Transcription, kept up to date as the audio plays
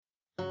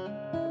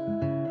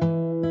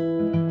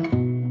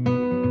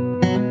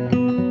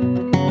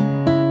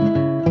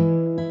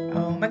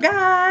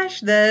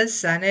gosh, the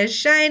sun is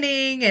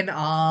shining and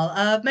all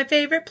of my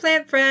favorite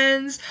plant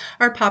friends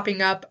are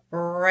popping up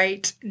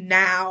right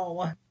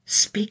now.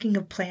 Speaking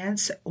of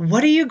plants,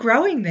 what are you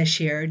growing this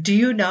year? Do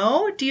you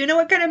know? Do you know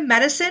what kind of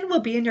medicine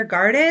will be in your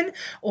garden?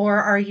 Or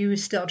are you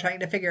still trying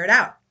to figure it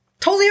out?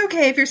 Totally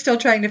okay if you're still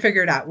trying to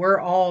figure it out. We're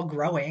all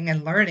growing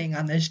and learning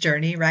on this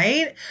journey,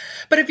 right?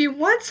 But if you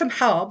want some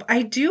help,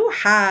 I do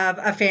have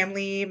a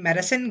family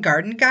medicine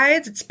garden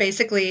guides. It's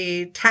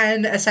basically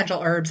 10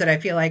 essential herbs that I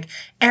feel like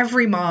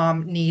every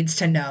mom needs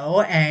to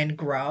know and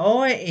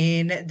grow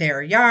in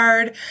their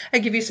yard. I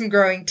give you some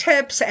growing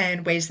tips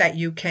and ways that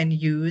you can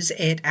use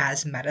it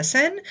as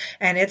medicine,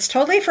 and it's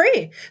totally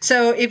free.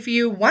 So if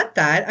you want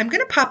that, I'm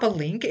going to pop a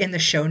link in the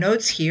show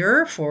notes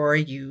here for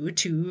you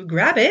to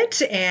grab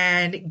it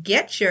and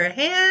get your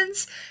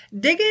hands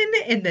digging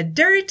in the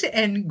dirt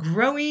and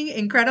growing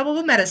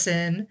incredible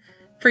medicine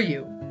for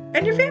you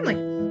and your family.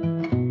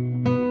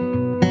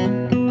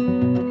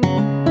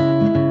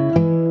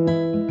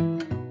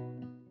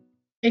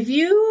 If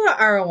you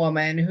are a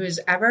woman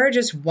who's ever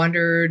just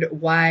wondered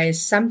why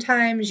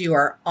sometimes you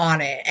are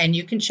on it and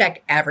you can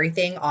check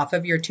everything off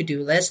of your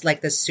to-do list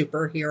like the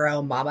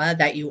superhero mama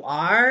that you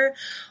are,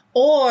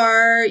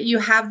 or you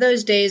have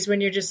those days when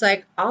you're just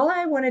like, all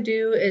I want to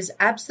do is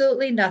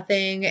absolutely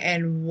nothing.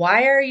 And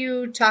why are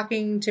you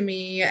talking to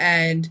me?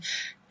 And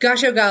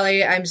gosh, oh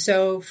golly, I'm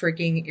so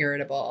freaking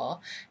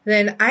irritable.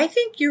 Then I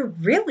think you're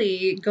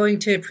really going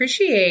to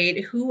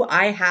appreciate who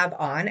I have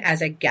on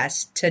as a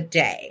guest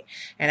today.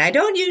 And I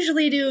don't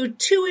usually do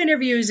 2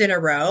 interviews in a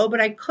row, but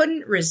I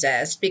couldn't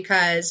resist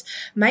because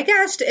my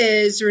guest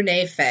is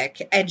Renee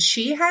Fick, and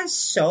she has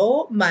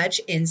so much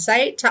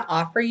insight to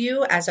offer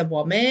you as a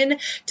woman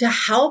to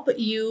help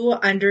you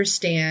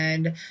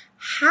understand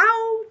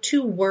how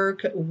to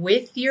work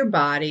with your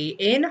body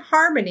in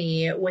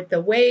harmony with the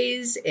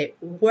ways it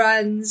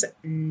runs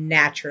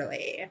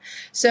naturally.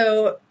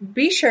 So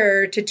be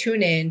sure to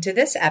tune in to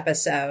this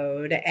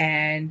episode,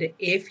 and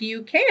if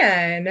you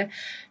can,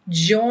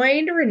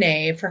 join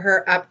Renee for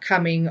her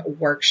upcoming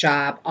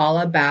workshop all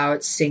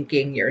about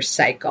syncing your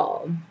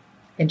cycle.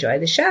 Enjoy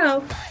the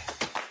show.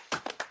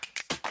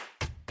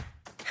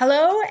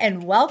 Hello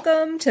and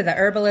welcome to The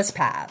Herbalist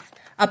Path,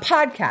 a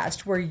podcast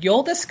where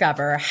you'll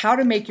discover how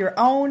to make your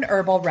own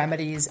herbal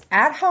remedies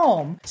at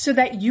home so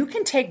that you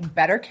can take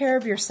better care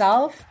of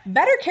yourself,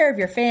 better care of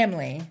your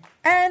family,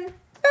 and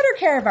better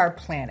care of our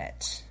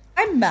planet.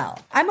 I'm Mel.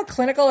 I'm a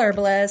clinical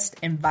herbalist,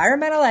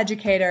 environmental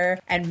educator,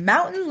 and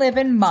mountain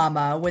living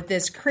mama with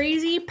this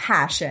crazy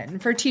passion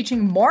for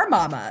teaching more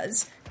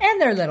mamas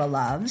and their little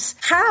loves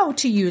how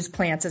to use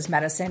plants as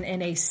medicine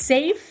in a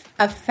safe,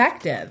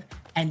 effective,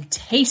 and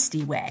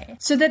tasty way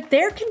so that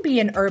there can be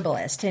an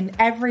herbalist in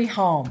every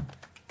home.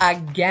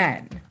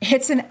 Again,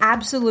 it's an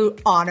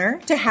absolute honor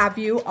to have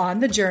you on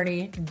the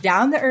journey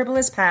down the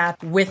herbalist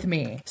path with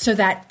me so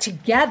that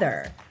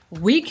together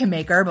we can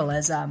make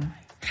herbalism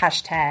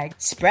 #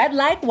 spread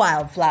like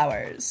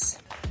wildflowers.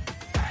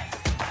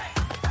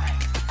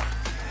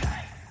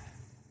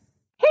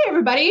 Hey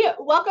everybody,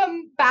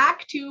 welcome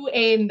back to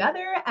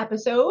another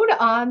episode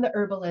on the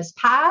Herbalist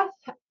Path.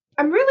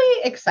 I'm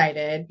really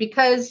excited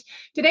because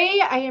today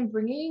I am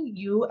bringing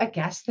you a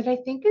guest that I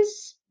think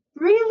is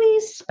really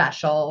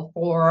special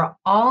for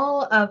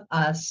all of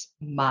us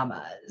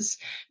mamas.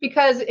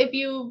 Because if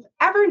you've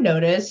ever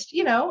noticed,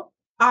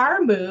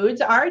 our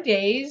moods, our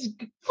days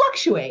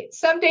fluctuate.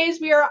 Some days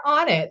we are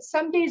on it.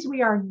 Some days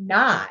we are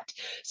not.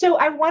 So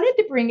I wanted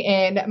to bring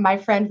in my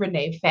friend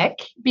Renee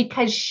Fick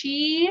because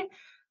she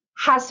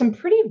has some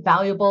pretty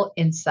valuable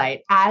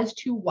insight as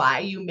to why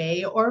you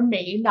may or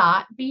may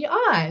not be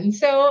on.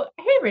 So,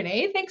 hey,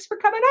 Renee, thanks for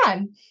coming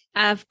on.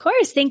 Of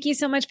course. Thank you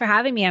so much for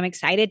having me. I'm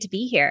excited to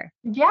be here.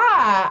 Yeah,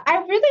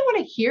 I really want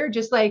to hear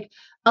just like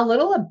a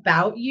little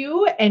about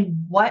you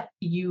and what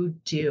you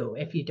do,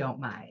 if you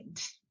don't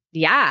mind.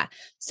 Yeah.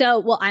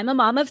 So, I'm a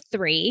mom of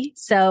 3.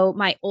 So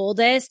my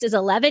oldest is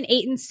 11,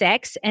 8, and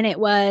 6. And it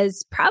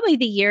was probably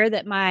the year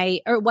that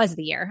it was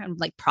the year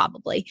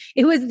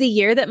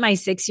that my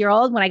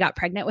 6-year-old, when I got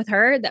pregnant with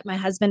her, that my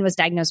husband was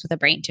diagnosed with a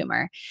brain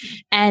tumor.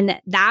 And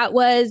that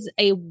was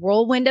a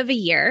whirlwind of a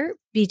year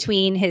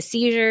between his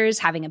seizures,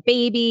 having a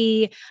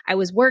baby. I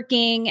was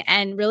working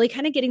and really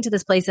kind of getting to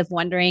this place of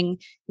wondering,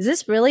 is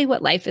this really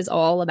what life is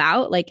all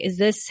about? Like, is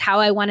this how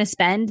I want to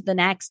spend the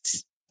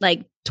next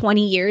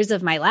 20 years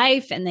of my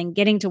life, and then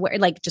getting to work,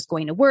 just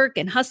going to work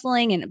and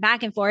hustling and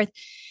back and forth.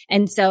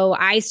 And so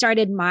I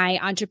started my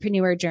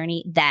entrepreneur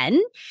journey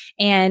then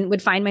and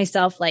would find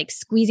myself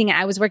squeezing it.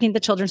 I was working at the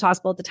Children's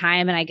Hospital at the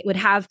time, and I would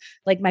have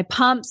my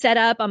pump set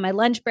up on my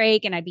lunch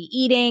break, and I'd be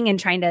eating and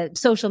trying to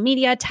social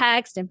media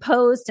text and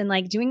post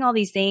and doing all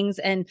these things,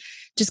 and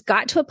just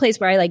got to a place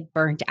where I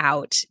burnt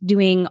out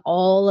doing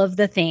all of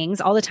the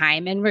things all the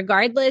time. And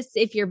regardless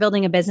if you're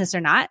building a business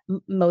or not,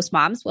 most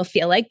moms will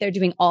feel like they're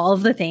doing all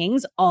of the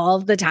things all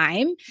the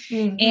time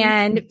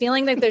and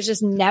feeling like there's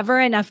just never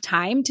enough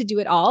time to do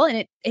it all.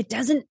 And it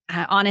doesn't,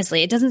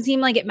 honestly, it doesn't seem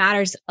like it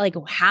matters like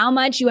how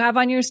much you have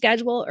on your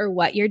schedule or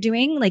what you're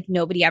doing. Like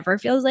nobody ever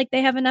feels like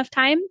they have enough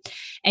time.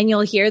 And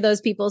you'll hear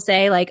those people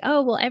say like,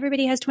 oh, well,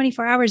 everybody has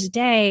 24 hours a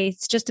day.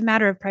 It's just a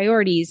matter of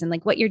priorities and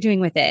like what you're doing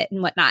with it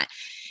and whatnot.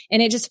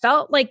 And it just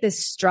felt like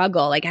this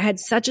struggle. Like I had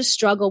such a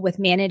struggle with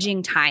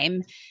managing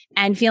time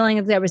and feeling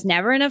like there was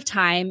never enough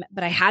time,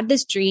 but I had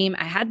this dream,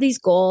 I had these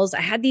goals,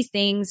 I had these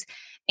things.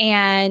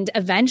 And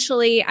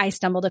eventually I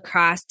stumbled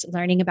across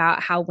learning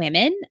about how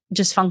women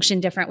just function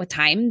different with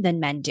time than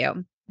men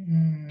do.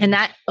 And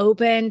that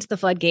opened the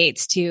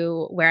floodgates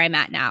to where I'm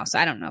at now. So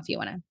I don't know if you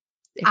want to.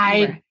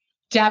 I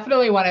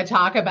definitely want to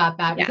talk about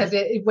that because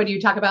when you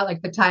talk about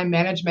like the time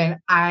management,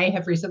 I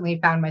have recently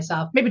found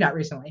myself, maybe not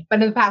recently,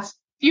 but in the past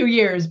few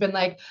years been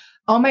like,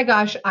 oh my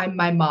gosh, I'm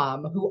my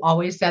mom who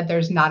always said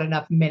there's not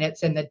enough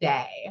minutes in the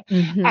day.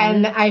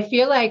 And I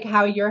feel like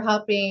how you're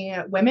helping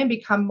women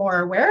become more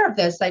aware of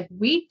this, like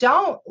we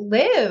don't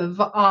live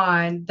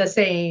on the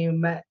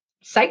same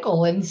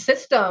cycle and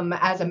system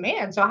as a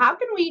man. So how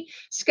can we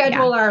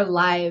schedule our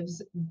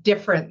lives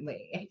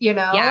differently,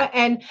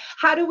 and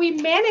how do we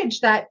manage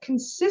that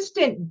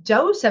consistent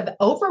dose of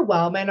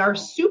overwhelm and our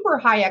super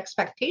high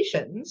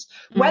expectations,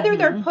 whether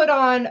they're put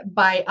on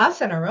by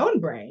us and our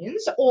own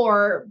brains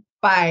or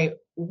by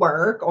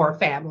work or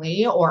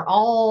family or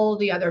all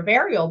the other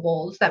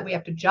variables that we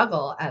have to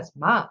juggle as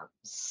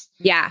moms?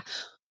 Yeah.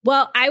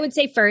 Well, I would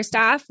say first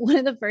off, one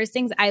of the first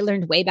things I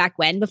learned way back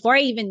when, before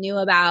I even knew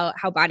about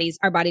how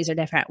our bodies are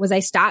different, was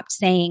I stopped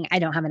saying I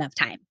don't have enough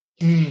time.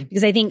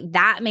 Because I think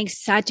that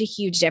makes such a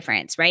huge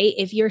difference, right?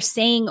 If you're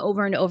saying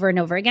over and over and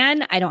over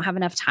again, I don't have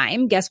enough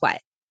time, guess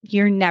what?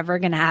 You're never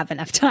going to have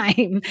enough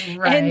time.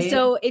 Right. And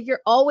so if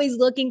you're always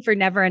looking for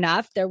never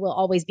enough, there will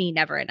always be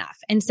never enough.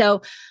 And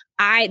so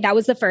that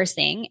was the first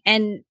thing.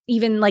 And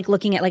even like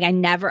looking at like,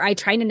 I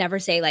try to never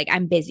say like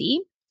I'm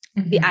busy.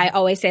 I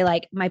always say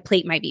like my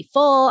plate might be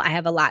full. I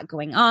have a lot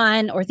going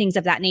on or things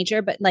of that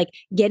nature, but like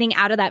getting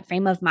out of that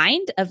frame of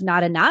mind of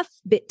not enough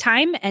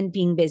time and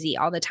being busy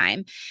all the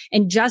time.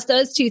 And just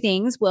those two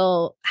things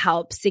will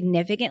help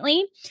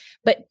significantly.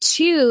 But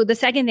two, the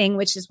second thing,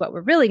 which is what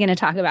we're really going to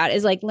talk about,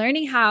 is like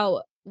learning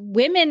how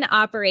women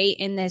operate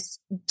in this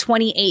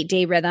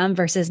 28-day rhythm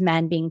versus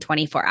men being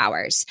 24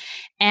 hours.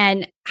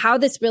 And how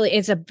this really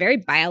is a very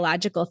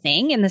biological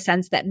thing in the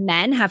sense that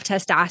men have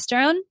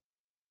testosterone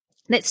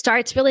that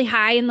starts really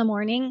high in the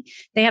morning.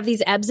 They have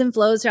these ebbs and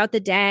flows throughout the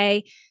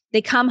day.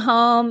 They come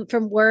home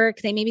from work.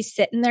 They maybe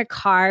sit in their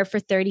car for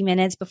 30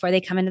 minutes before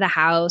they come into the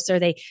house, or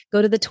they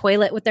go to the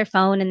toilet with their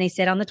phone and they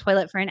sit on the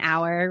toilet for an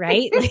hour,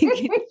 right?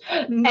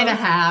 And a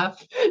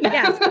half.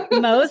 Yes.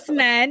 Most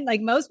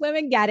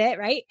women get it,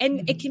 right?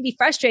 And it can be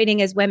frustrating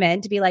as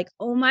women to be like,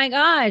 oh my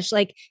gosh,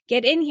 like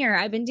get in here.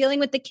 I've been dealing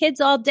with the kids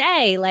all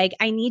day. Like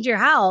I need your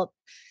help.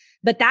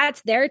 But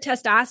that's their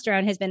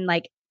testosterone has been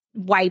like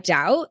wiped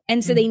out.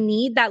 And so they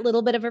need that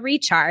little bit of a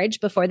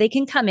recharge before they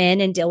can come in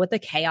and deal with the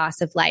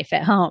chaos of life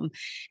at home.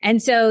 And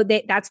so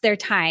that's their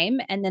time.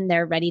 And then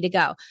they're ready to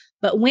go.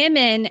 But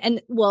women, and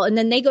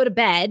then they go to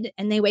bed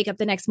and they wake up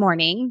the next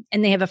morning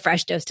and they have a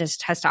fresh dose of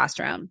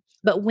testosterone.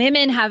 But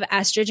women have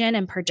estrogen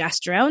and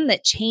progesterone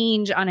that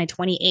change on a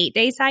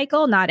 28-day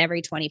cycle, not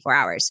every 24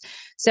 hours.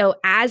 So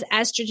as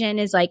estrogen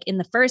is like in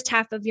the first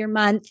half of your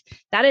month,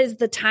 that is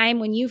the time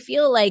when you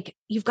feel like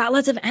you've got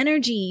lots of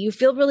energy. You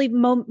feel really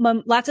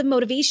lots of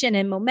motivation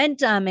and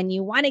momentum, and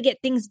you want to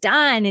get things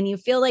done, and you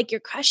feel like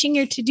you're crushing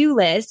your to-do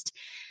list.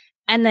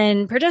 And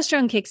then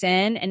progesterone kicks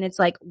in and it's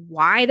like,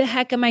 why the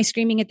heck am I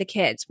screaming at the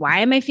kids? Why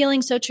am I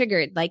feeling so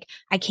triggered? Like,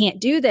 I can't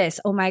do this.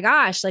 Oh my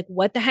gosh. Like,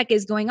 what the heck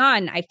is going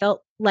on? I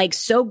felt like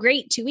so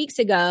great 2 weeks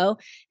ago.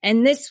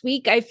 And this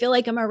week I feel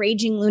like I'm a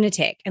raging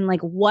lunatic. And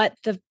like, what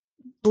the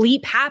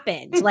bleep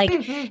happened?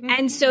 Like,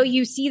 and so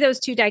you see those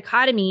two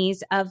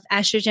dichotomies of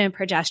estrogen and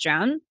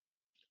progesterone.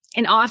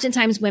 And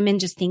oftentimes women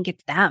just think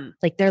it's them.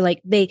 Like they're like,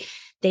 they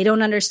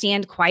don't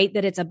understand quite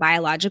that it's a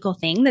biological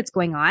thing that's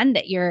going on,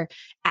 that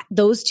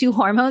those two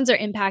hormones are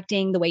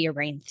impacting the way your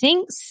brain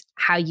thinks,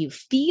 how you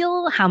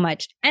feel, how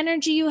much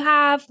energy you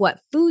have,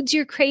 what foods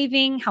you're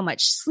craving, how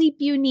much sleep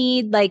you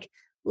need. Like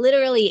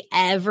literally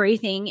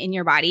everything in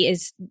your body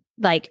is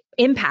like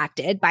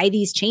impacted by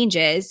these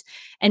changes.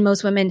 And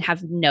most women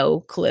have no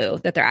clue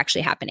that they're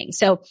actually happening.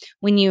 So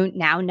when you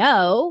now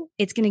know,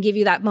 it's going to give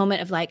you that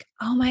moment of like,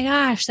 oh my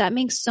gosh, that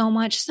makes so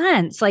much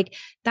sense. Like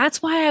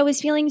that's why I was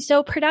feeling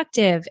so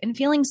productive and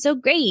feeling so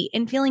great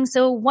and feeling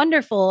so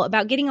wonderful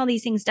about getting all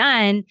these things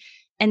done.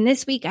 And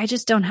this week, I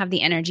just don't have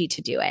the energy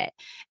to do it.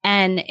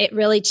 And it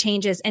really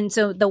changes. And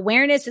so the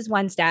awareness is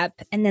one step.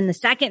 And then the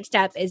second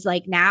step is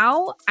like,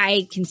 now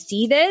I can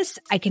see this.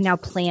 I can now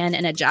plan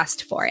and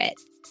adjust for it.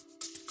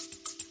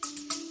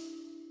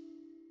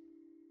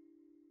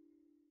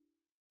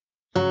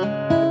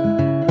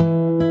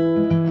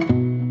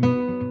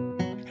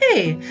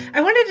 Hey,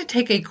 I wanted to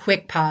take a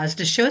quick pause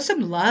to show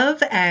some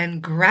love and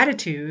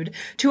gratitude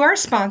to our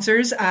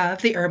sponsors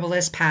of the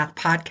Herbalist Path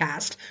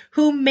podcast,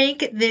 who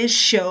make this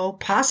show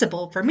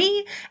possible for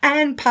me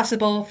and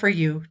possible for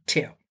you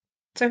too.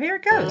 So here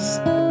it goes.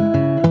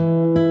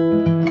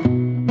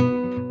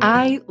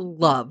 I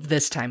love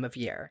this time of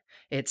year.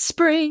 It's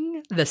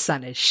spring, the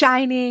sun is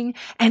shining,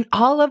 and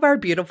all of our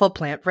beautiful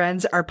plant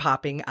friends are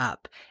popping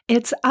up.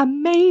 It's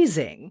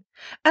amazing.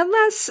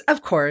 Unless,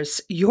 of course,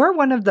 you're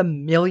one of the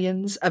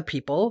millions of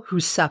people who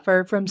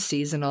suffer from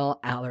seasonal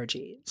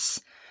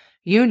allergies.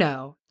 You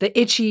know, the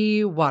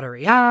itchy,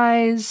 watery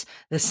eyes,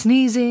 the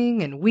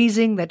sneezing and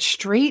wheezing that's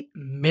straight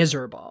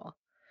miserable.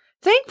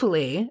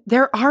 Thankfully,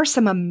 there are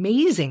some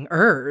amazing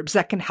herbs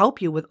that can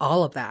help you with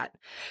all of that.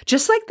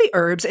 Just like the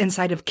herbs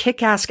inside of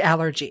Kick-Ass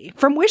Allergy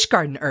from Wish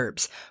Garden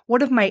Herbs,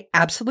 one of my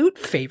absolute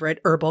favorite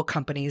herbal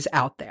companies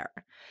out there.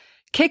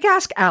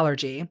 Kick-Ass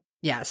Allergy,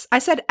 yes, I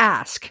said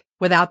ask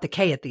without the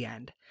K at the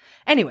end.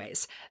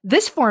 Anyways,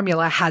 this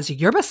formula has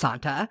yerba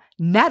santa,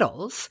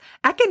 nettles,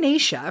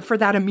 echinacea for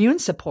that immune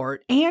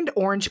support, and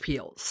orange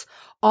peels,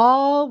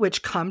 all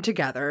which come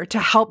together to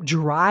help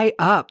dry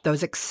up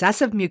those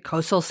excessive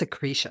mucosal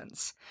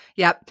secretions.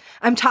 Yep,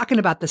 I'm talking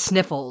about the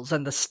sniffles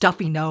and the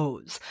stuffy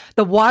nose,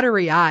 the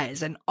watery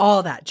eyes, and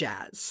all that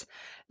jazz.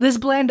 This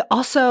blend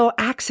also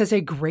acts as a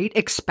great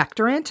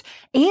expectorant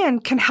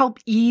and can help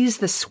ease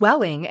the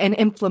swelling and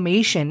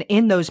inflammation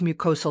in those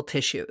mucosal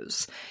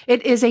tissues.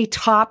 It is a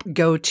top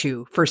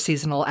go-to for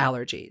seasonal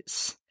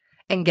allergies.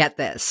 And get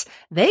this,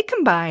 they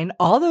combine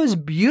all those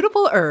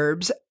beautiful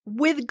herbs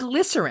with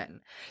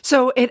glycerin,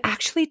 so it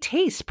actually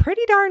tastes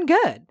pretty darn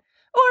good.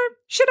 Or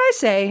should I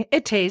say,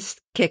 it tastes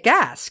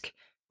kick-ass,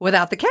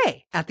 without the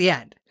K at the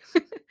end.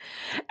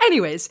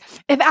 Anyways,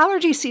 if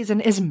allergy season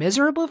is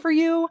miserable for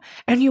you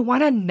and you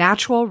want a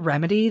natural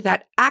remedy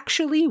that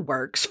actually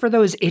works for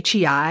those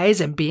itchy eyes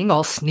and being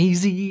all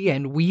sneezy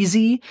and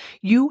wheezy,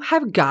 you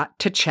have got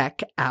to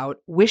check out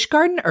Wish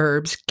Garden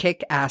Herbs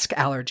Kick-Ass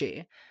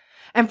Allergy.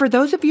 And for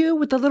those of you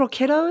with the little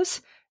kiddos,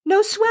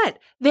 no sweat,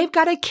 they've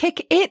got a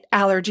kick-it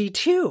allergy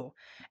too.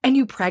 And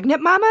you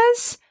pregnant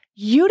mamas?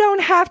 You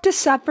don't have to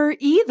suffer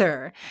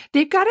either.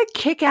 They've got a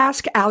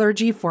kick-ass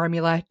allergy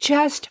formula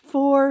just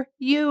for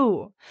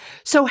you.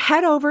 So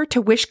head over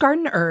to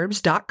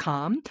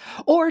wishgardenherbs.com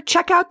or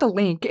check out the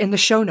link in the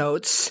show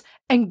notes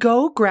and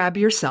go grab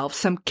yourself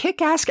some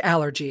kick-ass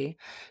allergy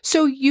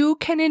so you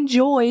can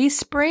enjoy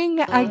spring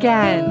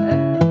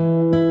again.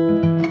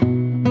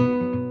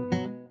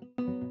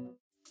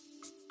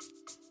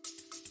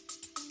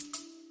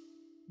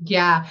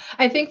 Yeah,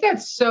 I think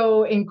that's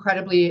so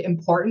incredibly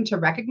important to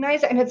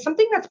recognize. And it's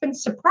something that's been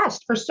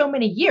suppressed for so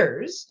many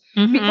years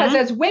because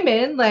as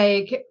women,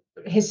 like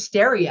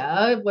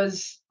hysteria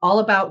was all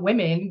about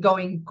women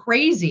going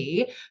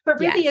crazy. But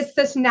really, it's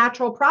this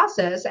natural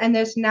process and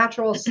this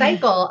natural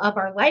cycle of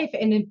our life.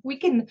 And if we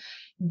can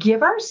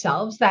give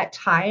ourselves that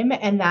time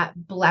and that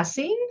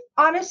blessing,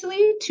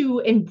 honestly, to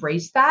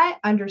embrace that,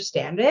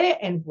 understand it,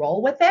 and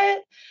roll with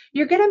it,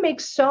 you're going to make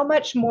so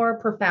much more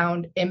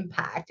profound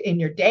impact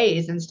in your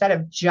days instead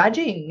of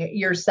judging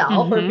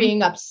yourself or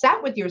being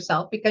upset with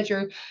yourself because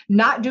you're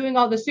not doing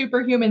all the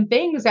superhuman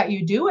things that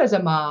you do as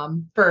a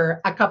mom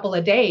for a couple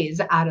of days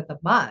out of the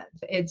month.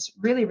 It's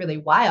really, really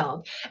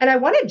wild. And I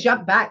want to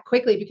jump back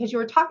quickly because you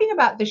were talking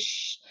about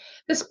this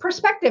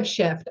perspective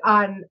shift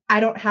on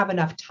I don't have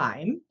enough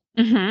time.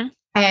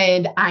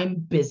 And I'm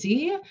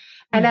busy.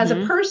 And as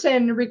a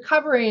person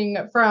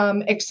recovering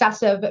from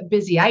excessive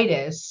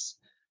busyitis,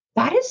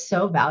 that is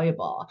so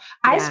valuable.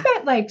 I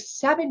spent like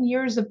 7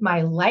 years of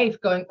my life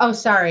going, oh,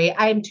 sorry,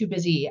 I'm too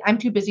busy. I'm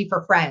too busy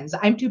for friends.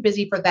 I'm too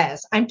busy for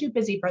this. I'm too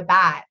busy for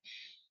that.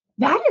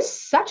 That is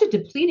such a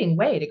depleting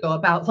way to go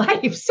about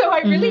life. So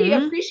I really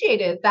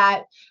appreciated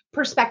that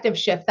perspective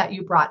shift that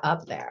you brought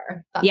up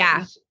there. That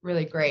was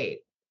really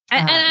great.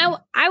 And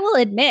I will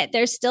admit,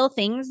 there's still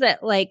things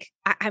that like,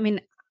 I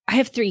mean, I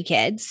have 3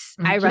 kids.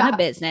 I run a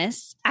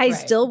business. I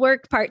still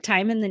work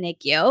part-time in the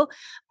NICU.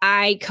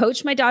 I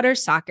coach my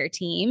daughter's soccer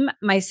team.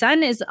 My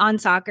son is on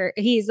soccer.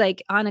 He's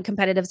like on a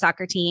competitive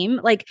soccer team.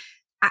 Like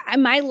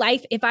my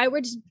life, if I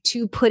were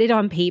to put it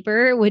on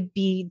paper, would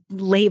be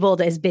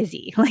labeled as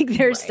busy. Like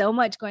there's so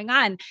much going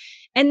on.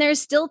 And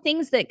there's still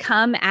things that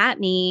come at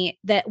me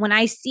that when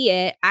I see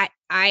it,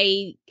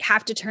 I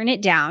have to turn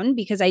it down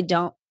because I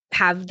don't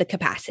have the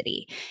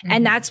capacity.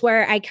 And that's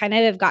where I kind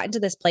of have gotten to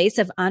this place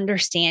of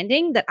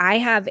understanding that I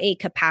have a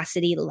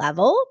capacity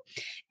level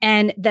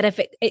and that if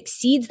it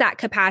exceeds that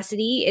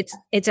capacity,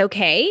 it's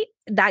okay.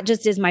 That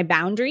just is my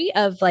boundary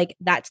of like,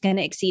 that's going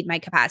to exceed my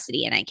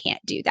capacity and I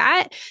can't do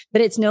that.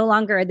 But it's no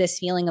longer this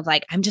feeling of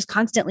like, I'm just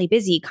constantly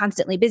busy,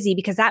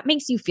 because that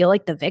makes you feel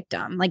like the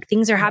victim, like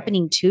things are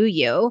happening to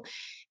you.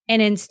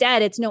 And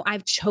instead it's no,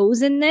 I've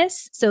chosen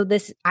this. So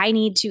this, I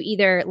need to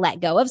either let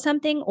go of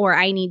something or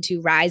I need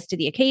to rise to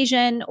the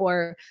occasion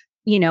or,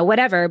 you know,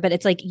 whatever. But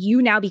it's like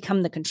you now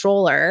become the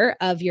controller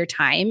of your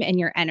time and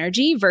your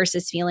energy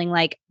versus feeling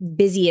like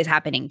busy is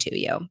happening to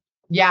you.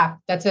 Yeah,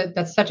 that's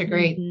such a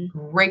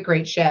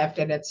great shift.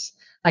 And it's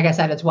like I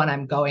said, it's one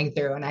I'm going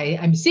through, and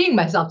I'm seeing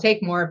myself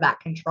take more of that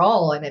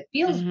control, and it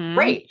feels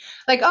great.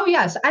 Like, oh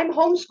yes, I'm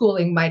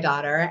homeschooling my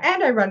daughter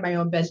and I run my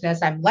own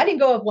business. I'm letting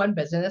go of one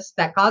business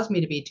that caused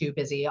me to be too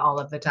busy all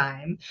of the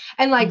time,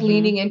 and like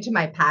leaning into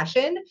my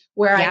passion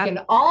where I can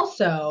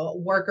also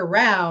work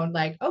around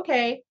like,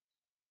 okay,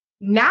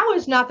 now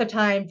is not the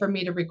time for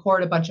me to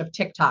record a bunch of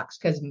TikToks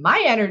because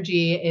my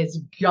energy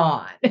is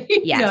gone,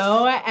 you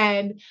know?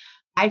 And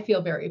I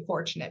feel very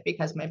fortunate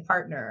because my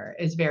partner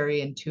is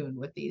very in tune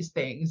with these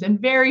things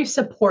and very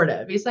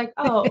supportive. He's like,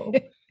 oh,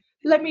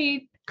 let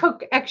me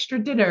cook extra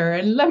dinner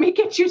and let me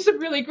get you some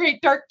really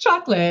great dark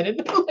chocolate.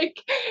 And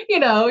like, you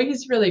know,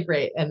 he's really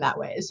great in that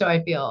way. So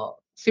I feel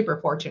super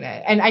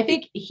fortunate. And I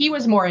think he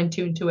was more in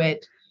tune to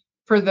it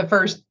for the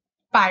first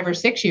 5 or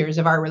 6 years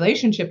of our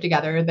relationship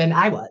together than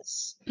I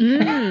was,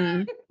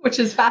 which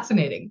is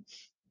fascinating.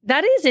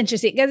 That is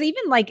interesting because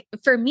even like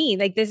for me,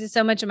 like this is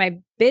so much of my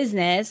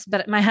business,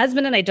 but my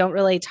husband and I don't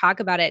really talk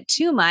about it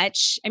too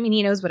much. I mean,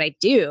 he knows what I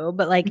do,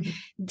 but like,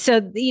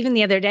 so even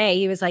the other day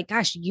he was like,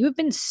 gosh, you've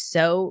been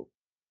so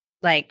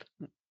like,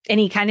 and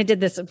he kind of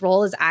did this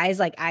roll his eyes,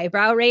 like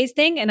eyebrow raise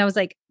thing. And I was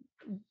like,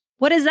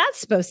 what is that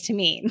supposed to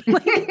mean?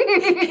 Like,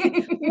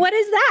 what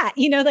is that?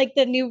 You know, like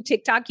the new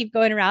TikTok keep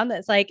going around.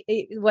 That's like,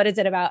 what is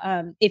it about?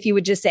 If you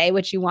would just say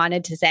what you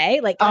wanted to say,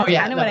 like, that's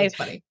kind of what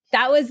funny.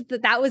 That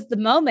was the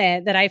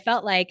moment that I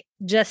felt like,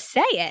 just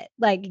say it,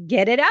 like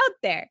get it out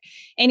there.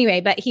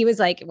 Anyway, but he was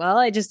like, well,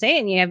 I just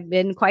saying you have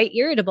been quite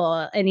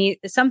irritable. And it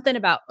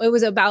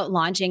was about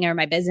launching or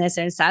my business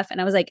and stuff. And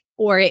I was like,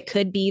 or it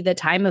could be the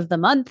time of the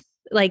month.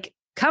 Like,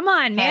 come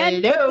on,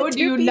 man. Hello, do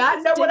you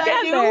not know what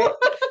I do?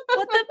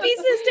 Put the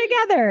pieces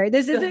together.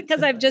 This isn't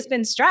because I've just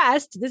been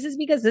stressed. This is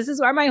because this is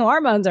where my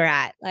hormones are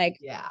at. Like,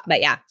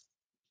 but yeah.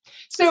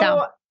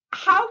 So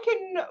how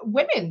can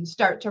women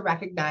start to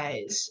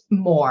recognize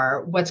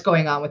more what's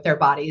going on with their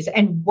bodies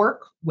and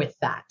work with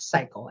that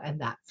cycle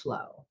and that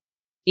flow?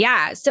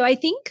 Yeah. So I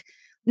think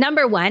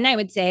number one, I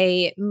would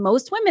say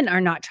most women are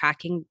not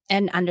tracking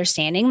and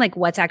understanding like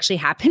what's actually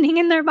happening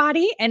in their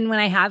body. And when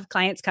I have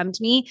clients come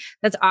to me,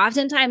 that's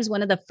oftentimes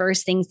one of the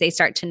first things they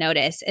start to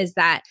notice is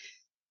that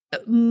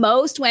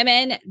most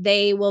women,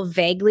 they will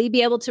vaguely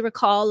be able to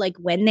recall like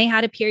when they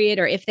had a period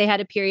or if they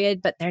had a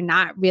period, but they're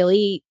not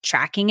really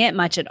tracking it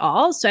much at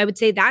all. So I would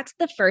say that's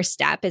the first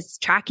step is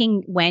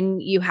tracking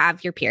when you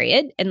have your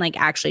period and like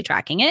actually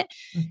tracking it.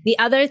 Mm-hmm. The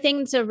other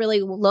thing to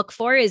really look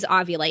for is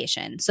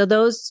ovulation. So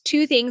those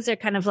two things are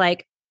kind of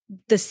like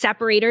the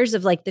separators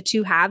of like the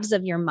two halves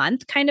of your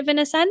month, kind of in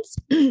a sense,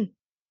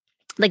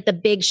 like the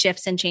big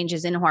shifts and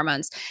changes in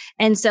hormones.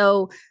 And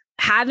so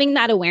having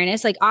that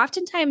awareness, like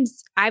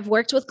oftentimes I've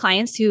worked with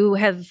clients who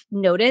have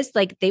noticed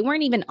like they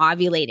weren't even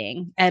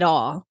ovulating at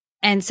all.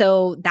 And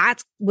so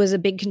that was a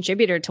big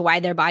contributor to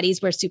why their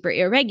bodies were super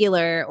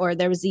irregular, or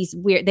there was these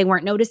weird, they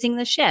weren't noticing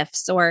the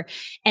shifts,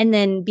 and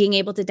then being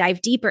able to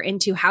dive deeper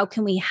into how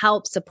can we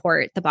help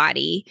support the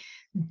body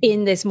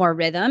in this more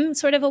rhythm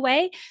sort of a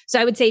way. So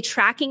I would say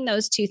tracking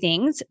those two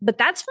things, but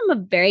that's from a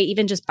very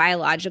even just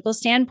biological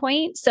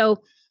standpoint.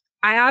 So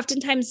I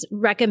oftentimes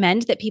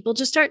recommend that people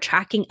just start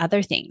tracking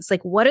other things.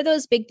 Like, what are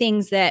those big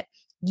things that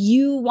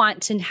you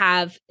want to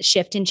have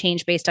shift and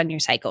change based on your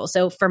cycle?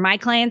 So for my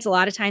clients, a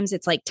lot of times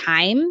it's like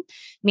time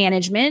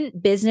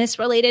management, business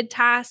related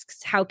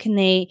tasks. How can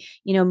they,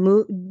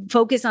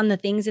 focus on the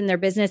things in their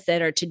business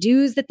that are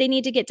to-dos that they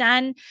need to get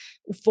done?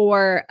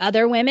 For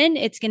other women,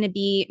 it's going to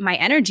be my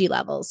energy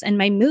levels and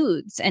my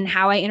moods and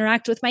how I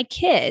interact with my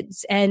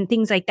kids and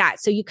things like that.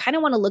 So you kind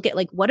of want to look at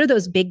like, what are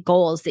those big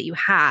goals that you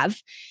have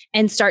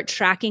and start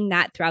tracking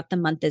that throughout the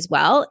month as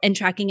well and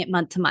tracking it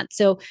month to month.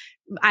 So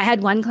I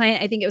had one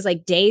client, I think it was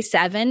like day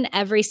 7,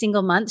 every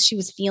single month, she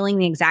was feeling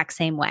the exact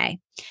same way.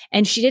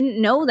 And she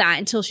didn't know that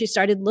until she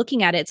started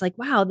looking at it. It's like,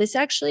 wow, this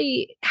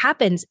actually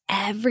happens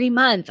every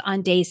month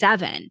on day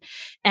 7.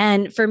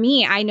 And for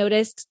me, I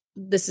noticed,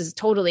 this is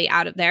totally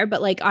out of there,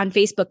 but like on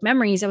Facebook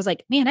memories, I was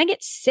like, man, I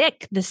get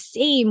sick the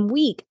same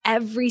week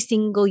every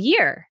single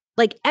year.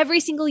 Like every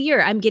single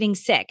year I'm getting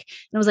sick.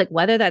 And I was like,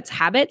 whether that's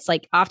habits,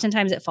 like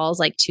oftentimes it falls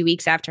like 2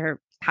 weeks after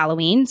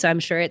Halloween. So I'm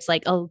sure it's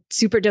like a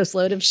super dose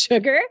load of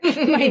sugar.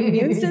 My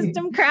immune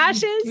system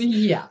crashes.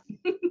 Yeah.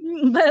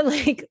 But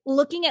like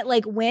looking at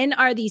like, when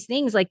are these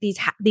things like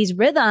these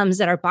rhythms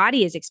that our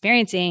body is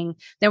experiencing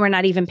that we're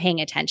not even paying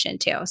attention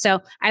to?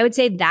 So I would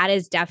say that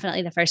is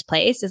definitely the first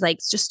place, is like,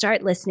 just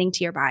start listening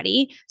to your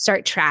body,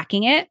 start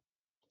tracking it.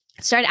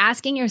 Start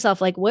asking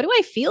yourself, like, what do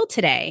I feel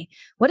today?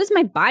 What does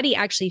my body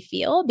actually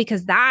feel?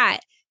 Because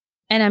that,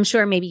 and I'm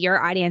sure maybe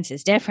your audience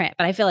is different,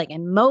 but I feel like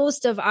in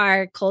most of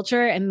our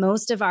culture and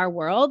most of our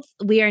world,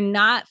 we are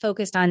not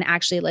focused on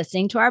actually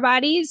listening to our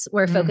bodies.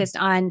 We're focused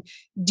on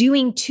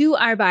doing to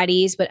our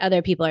bodies what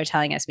other people are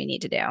telling us we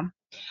need to do.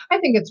 I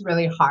think it's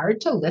really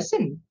hard to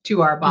listen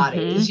to our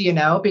bodies,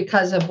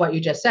 because of what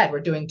you just said.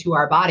 We're doing to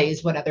our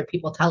bodies what other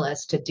people tell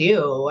us to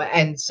do.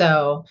 And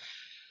so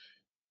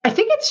I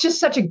think it's just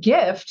such a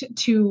gift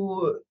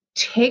to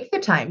take the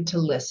time to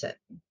listen,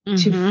 to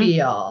Mm-hmm.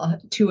 feel,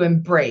 to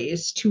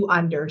embrace, to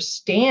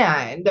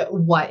understand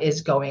what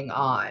is going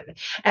on.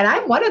 And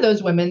I'm one of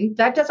those women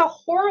that does a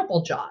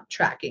horrible job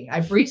tracking.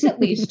 I've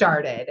recently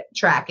started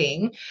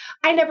tracking.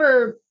 I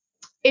never,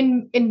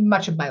 in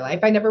much of my life,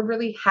 I never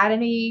really had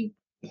any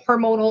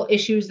hormonal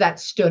issues that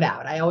stood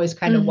out. I always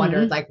kind of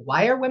wondered, Mm-hmm. like,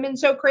 why are women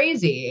so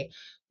crazy?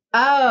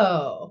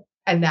 Oh,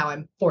 and now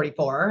I'm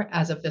 44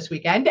 as of this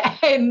weekend,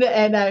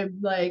 and I'm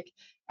like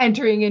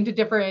entering into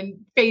different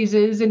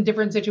phases and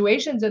different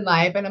situations in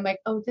life, and I'm like,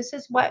 oh, this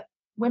is what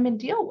women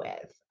deal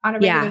with on a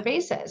regular Yeah.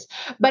 basis.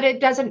 But it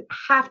doesn't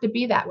have to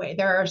be that way.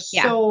 There are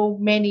Yeah. so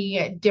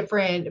many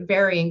different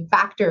varying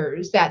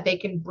factors that they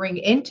can bring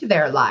into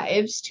their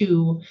lives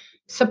to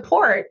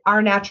support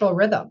our natural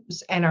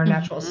rhythms and our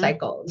natural Mm-hmm.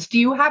 cycles. Do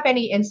you have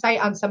any insight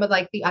on some of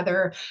like the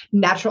other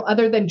natural,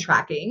 other than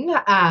tracking,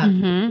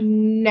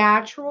 Mm-hmm.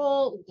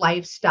 natural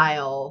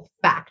lifestyle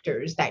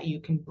factors that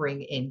you can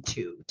bring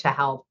into to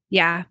help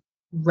Yeah.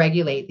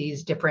 regulate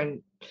these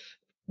different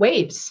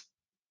waves?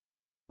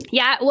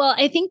 Yeah. Well,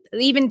 I think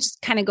even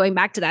just kind of going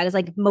back to that is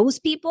like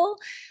most people,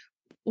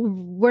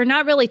 we're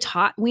not really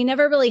taught, we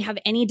never really have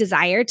any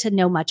desire to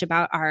know much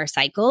about our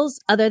cycles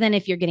other than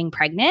if you're getting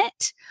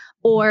pregnant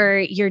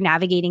or you're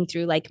navigating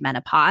through like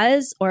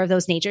menopause or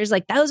those natures.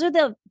 Like those are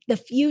the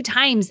few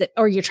times that,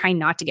 or you're trying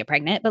not to get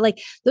pregnant, but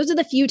like those are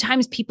the few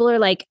times people are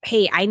like,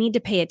 hey, I need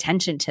to pay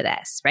attention to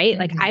this, right?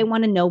 Like I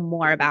want to know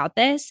more about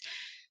this.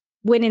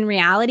 When in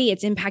reality,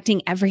 it's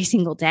impacting every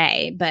single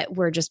day, but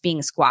we're just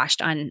being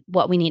squashed on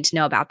what we need to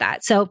know about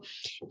that. So,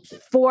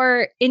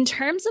 in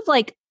terms of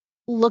like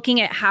looking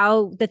at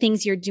how the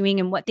things you're doing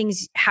and what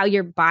things, how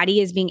your body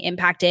is being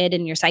impacted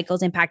and your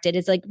cycles impacted,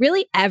 is like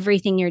really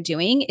everything you're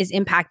doing is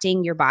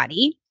impacting your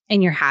body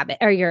and your habit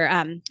or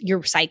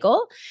your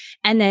cycle.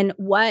 And then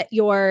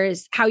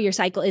how your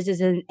cycle is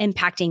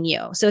impacting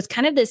you. So it's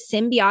kind of this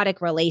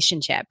symbiotic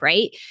relationship,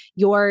 right?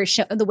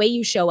 The way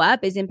you show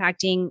up is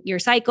impacting your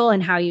cycle,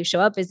 and how you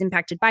show up is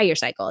impacted by your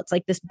cycle. It's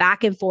like this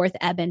back and forth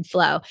ebb and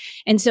flow.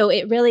 And so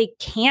it really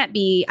can't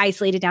be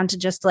isolated down to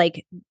just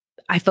like,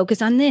 I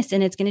focus on this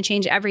and it's going to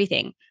change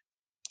everything.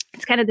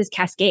 It's kind of this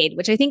cascade,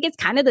 which I think is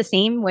kind of the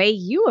same way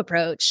you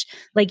approach.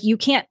 Like you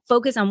can't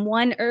focus on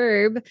one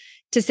herb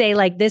to say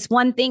like this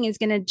one thing is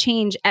going to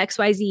change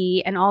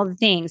XYZ and all the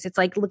things. It's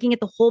like looking at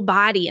the whole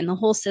body and the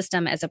whole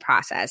system as a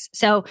process.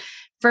 So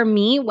for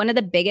me, one of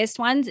the biggest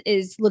ones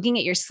is looking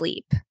at your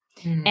sleep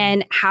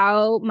and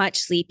how much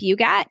sleep you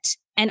get.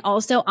 And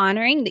also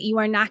honoring that you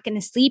are not going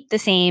to sleep the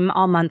same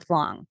all month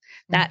long.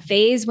 That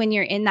phase, when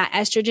you're in that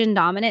estrogen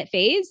dominant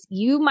phase,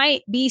 you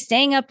might be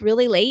staying up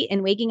really late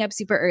and waking up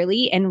super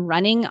early and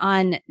running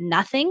on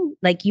nothing.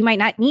 Like you might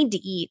not need to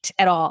eat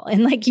at all.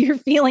 And like you're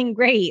feeling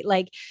great.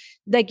 Like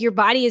your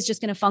body is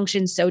just going to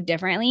function so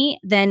differently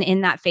than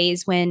in that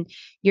phase when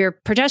your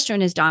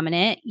progesterone is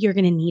dominant. You're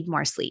going to need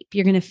more sleep.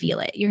 You're going to feel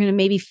it. You're going to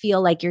maybe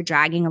feel like you're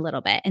dragging a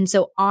little bit. And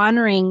so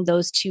honoring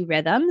those two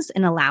rhythms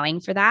and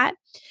allowing for that.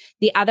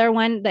 The other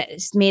one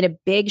that's made a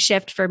big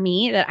shift for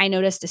me that I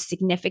noticed a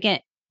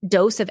significant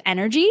dose of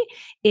energy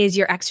is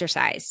your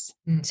exercise.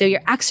 So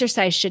your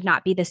exercise should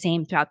not be the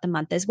same throughout the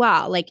month as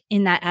well. Like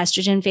in that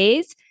estrogen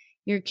phase,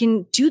 you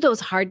can do those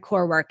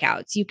hardcore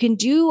workouts. You can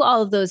do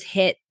all of those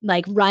HIIT,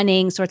 like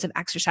running sorts of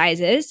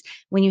exercises.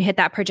 When you hit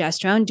that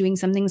progesterone, doing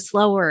something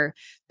slower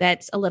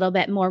that's a little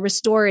bit more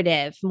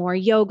restorative, more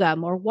yoga,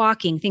 more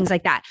walking, things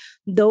like that.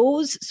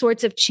 Those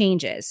sorts of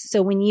changes.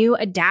 So when you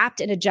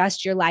adapt and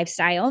adjust your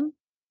lifestyle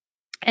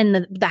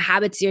and the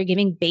habits you're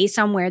giving based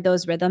on where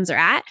those rhythms are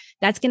at,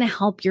 that's going to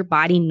help your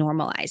body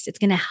normalize. It's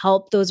going to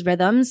help those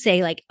rhythms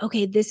say like,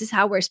 okay, this is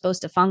how we're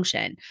supposed to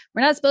function.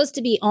 We're not supposed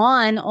to be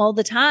on all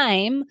the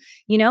time.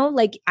 You know,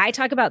 like I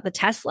talk about the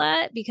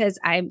Tesla because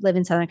I live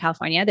in Southern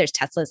California. There's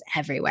Teslas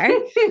everywhere,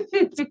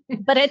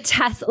 but a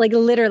Tesla, like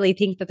literally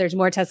think that there's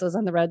more Teslas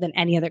on the road than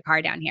any other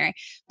car down here.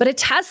 But a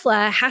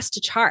Tesla has to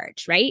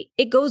charge, right?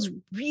 It goes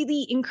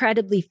really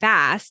incredibly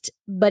fast,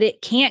 but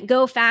it can't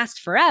go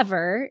fast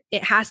forever.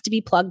 It has to be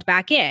plugged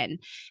back in.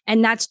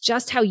 And that's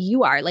just how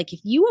you are. Like if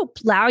you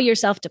allow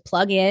yourself to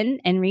plug in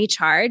and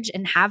recharge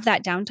and have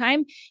that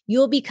downtime,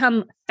 you'll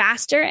become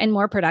faster and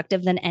more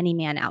productive than any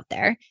man out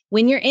there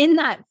when you're in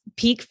that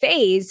peak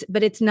phase,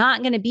 but it's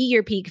not going to be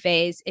your peak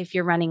phase if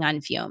you're running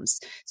on fumes.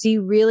 So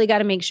you really got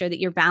to make sure that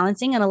you're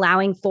balancing and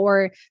allowing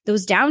for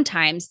those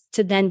downtimes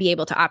to then be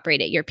able to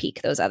operate at your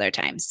peak those other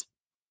times.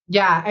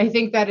 Yeah, I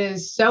think that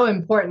is so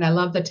important. I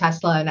love the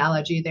Tesla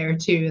analogy there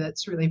too.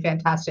 That's really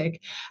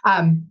fantastic.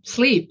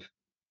 Sleep,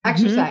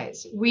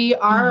 exercise. We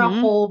are a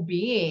whole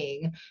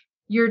being.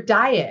 Your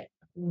diet.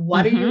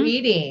 What are you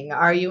eating?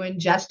 Are you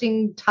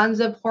ingesting tons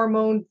of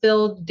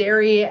hormone-filled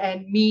dairy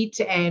and meat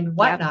and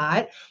whatnot?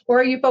 Yep. Or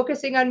are you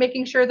focusing on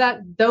making sure that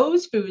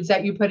those foods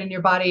that you put in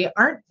your body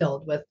aren't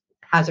filled with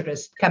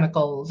hazardous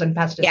chemicals and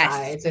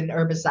pesticides and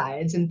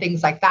herbicides and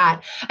things like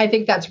that? I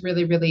think that's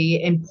really,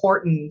 really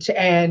important.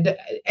 And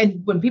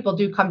when people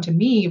do come to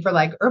me for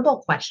like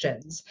herbal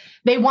questions,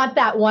 they want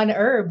that one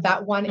herb,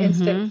 that one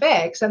instant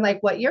fix. And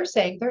like what you're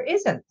saying, there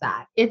isn't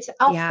that. It's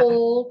a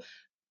whole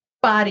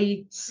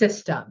body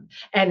system,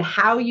 and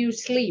how you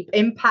sleep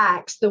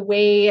impacts the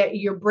way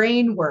your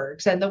brain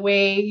works and the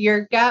way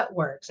your gut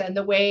works and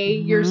the way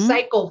your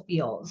cycle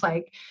feels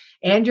like,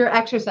 and your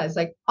exercise.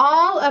 Like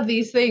all of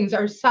these things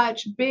are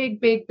such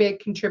big, big, big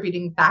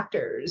contributing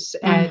factors.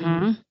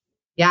 And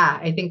yeah,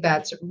 I think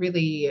that's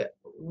really,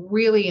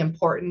 really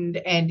important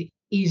and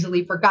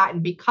easily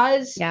forgotten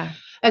because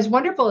as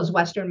wonderful as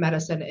Western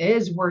medicine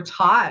is, we're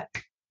taught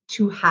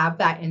to have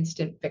that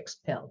instant fix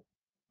pill.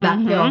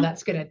 That pill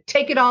that's going to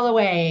take it all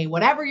away,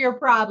 whatever your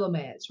problem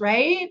is,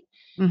 right?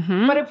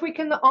 But if we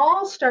can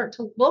all start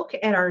to look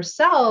at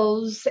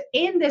ourselves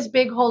in this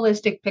big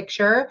holistic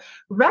picture,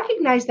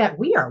 recognize that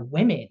we are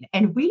women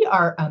and we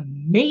are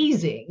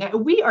amazing.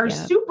 We are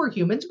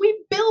superhumans.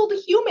 We build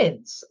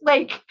humans.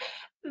 Like,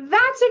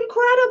 that's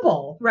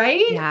incredible,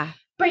 right? Yeah.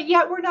 But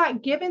yet we're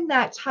not given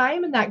that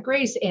time and that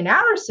grace in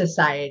our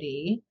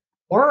society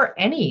or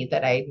any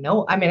that I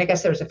know. I mean, I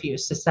guess there's a few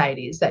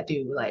societies that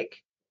do like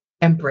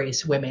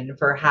embrace women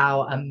for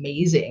how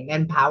amazing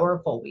and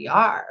powerful we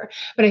are.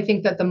 But I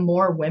think that the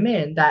more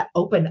women that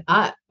open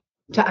up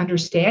to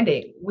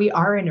understanding we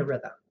are in a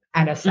rhythm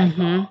and a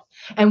cycle,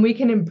 and we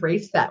can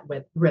embrace that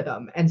with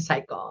rhythm and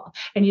cycle.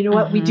 And you know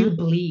what? We do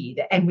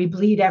bleed, and we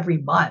bleed every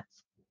month.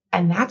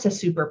 And that's a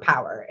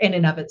superpower in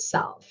and of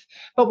itself.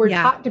 But we're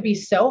taught to be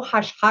so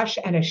hush hush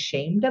and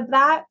ashamed of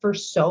that for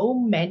so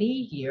many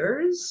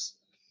years.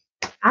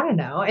 I don't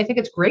know. I think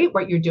it's great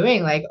what you're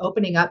doing, like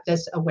opening up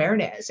this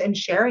awareness and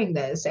sharing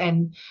this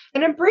and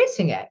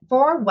embracing it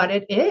for what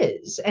it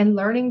is and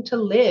learning to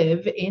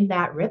live in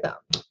that rhythm.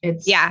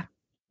 It's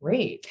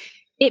great.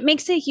 It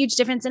makes a huge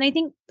difference. And I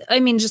think, I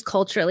mean, just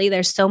culturally,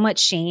 there's so much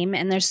shame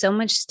and there's so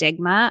much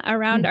stigma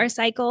around our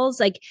cycles.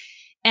 Like,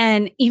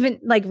 and even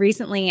like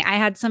recently I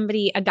had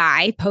somebody, a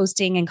guy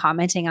posting and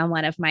commenting on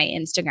one of my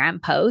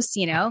Instagram posts,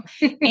 you know,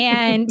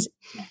 and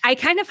I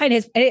kind of find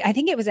I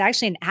think it was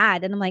actually an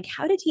ad. And I'm like,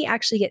 how did he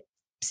actually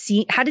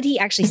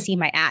see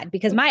my ad?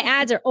 Because my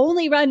ads are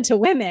only run to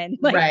women.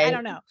 Like, I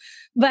don't know,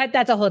 but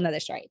that's a whole nother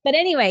story. But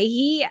anyway,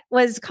 he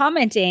was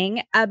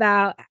commenting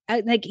about,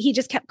 like, he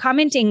just kept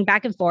commenting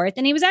back and forth,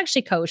 and he was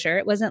actually kosher.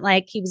 It wasn't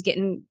like he was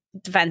getting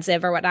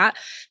defensive or whatnot,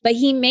 but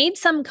he made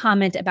some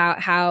comment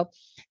about how,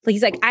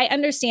 he's like, I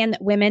understand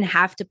that women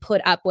have to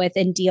put up with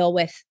and deal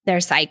with their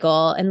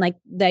cycle. And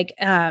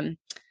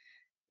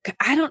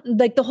I don't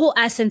like the whole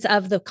essence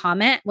of the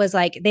comment was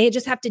like, they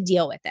just have to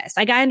deal with this.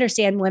 Like, I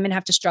understand women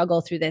have to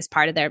struggle through this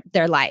part of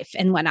their life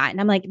and whatnot. And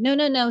I'm like,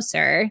 no,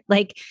 sir.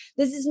 Like,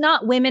 this is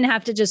not women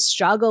have to just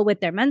struggle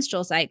with their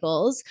menstrual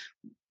cycles.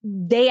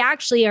 They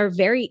actually are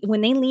when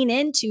they lean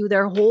into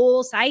their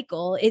whole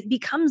cycle, it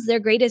becomes their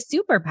greatest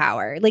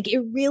superpower. Like,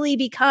 it really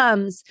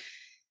becomes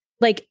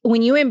like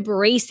when you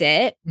embrace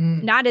it,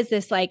 not as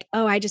this like,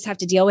 oh, I just have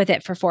to deal with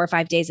it for 4 or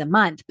 5 days a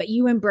month, but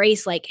you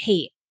embrace like,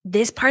 hey,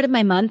 this part of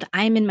my month,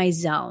 I'm in my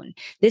zone.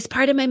 This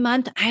part of my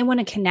month, I want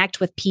to connect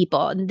with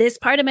people. And this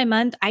part of my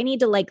month, I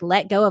need to like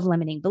let go of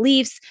limiting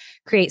beliefs,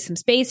 create some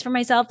space for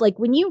myself. Like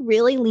when you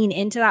really lean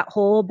into that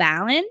whole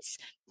balance,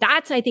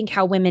 that's, I think,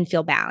 how women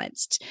feel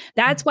balanced.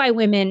 That's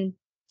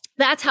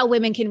how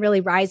women can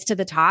really rise to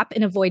the top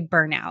and avoid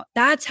burnout.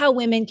 That's how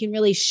women can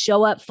really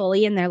show up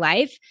fully in their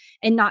life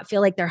and not feel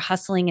like they're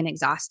hustling and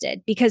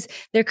exhausted, because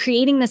they're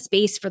creating the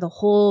space for the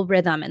whole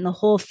rhythm and the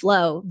whole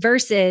flow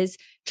versus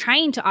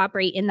trying to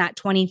operate in that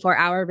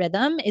 24-hour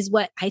rhythm is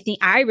what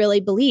I really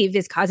believe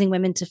is causing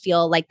women to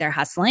feel like they're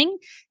hustling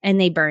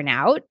and they burn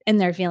out and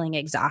they're feeling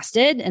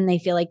exhausted and they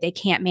feel like they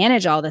can't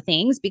manage all the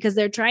things because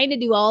they're trying to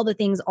do all the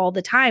things all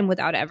the time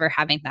without ever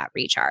having that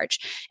recharge.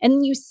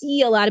 And you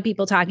see a lot of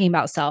people talking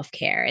about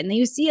self-care, and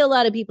you see a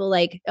lot of people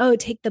like, oh,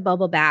 take the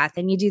bubble bath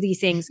and you do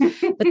these things,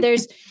 but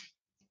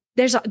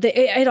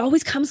it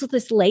always comes with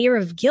this layer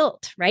of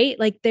guilt, right?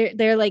 Like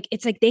they're like,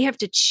 it's like they have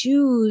to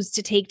choose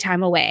to take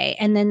time away.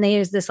 And then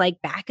there's this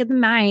like back of the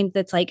mind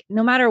that's like,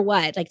 no matter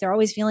what, like they're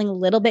always feeling a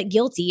little bit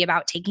guilty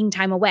about taking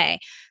time away,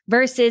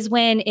 versus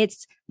when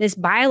it's this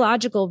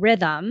biological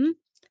rhythm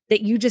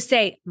that you just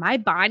say, my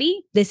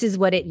body, this is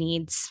what it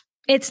needs.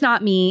 It's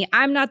not me.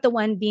 I'm not the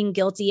one being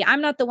guilty.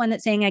 I'm not the one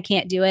that's saying I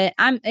can't do it.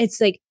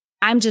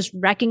 I'm just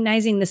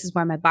recognizing this is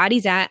where my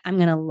body's at. I'm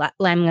going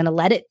to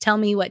let it tell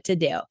me what to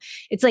do.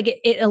 It's like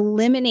it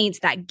eliminates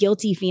that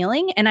guilty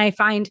feeling. And I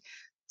find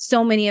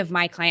so many of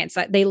my clients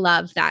that they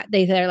love that.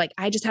 They're like,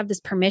 I just have this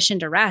permission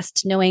to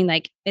rest, knowing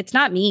like, it's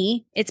not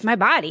me, it's my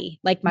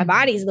body. Like my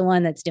body's the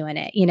one that's doing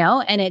it, you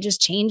know, and it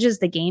just changes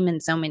the game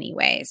in so many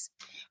ways.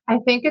 I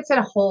think it's at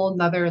a whole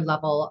nother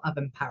level of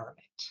empowerment,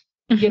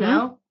 you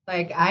know,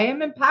 like I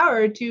am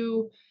empowered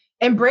to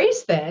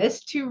embrace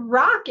this, to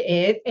rock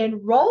it and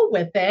roll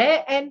with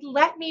it and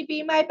let me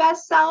be my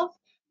best self,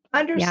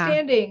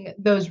 understanding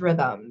those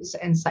rhythms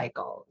and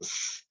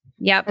cycles.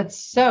 Yep.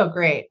 That's so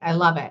great. I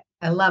love it.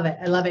 I love it.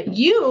 I love it.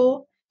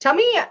 You tell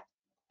me,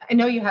 I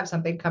know you have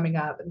something coming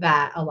up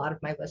that a lot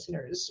of my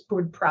listeners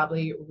would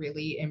probably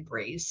really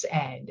embrace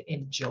and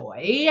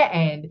enjoy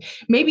and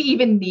maybe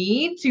even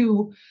need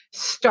to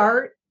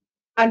start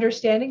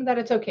understanding that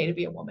it's okay to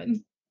be a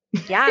woman.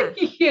 Yeah.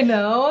 You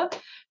know?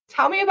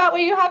 Tell me about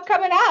what you have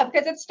coming up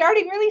because it's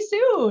starting really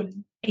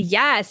soon.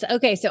 Yes.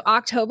 Okay. So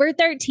October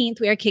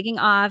 13th, we are kicking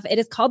off. It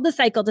is called the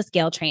Cycle to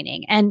Scale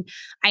training. And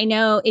I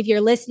know if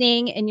you're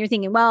listening and you're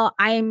thinking, well,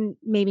 I'm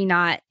maybe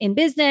not in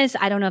business,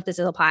 I don't know if this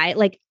will apply.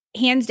 Like,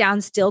 hands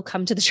down, still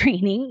come to the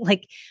training.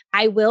 Like,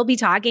 I will be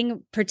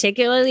talking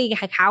particularly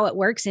how it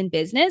works in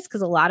business,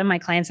 because a lot of my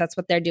clients, that's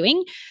what they're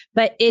doing.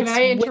 But it's— Can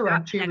I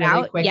interrupt you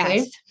really quickly?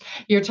 Yes.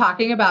 You're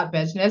talking about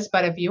business,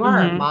 but if you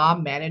are a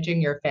mom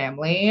managing your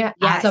family,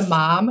 as a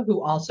mom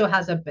who also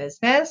has a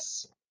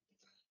business,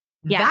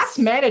 that's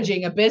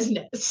managing a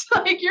business.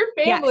 Like, your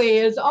family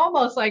is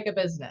almost like a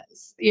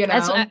business, you know,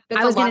 that's what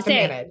I was going to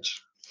say.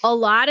 Manage. A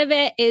lot of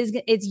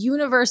it's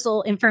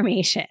universal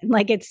information.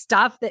 Like, it's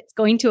stuff that's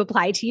going to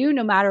apply to you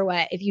no matter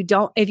what. If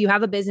you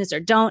have a business or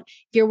don't,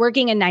 if you're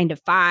working a 9 to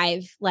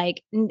 5,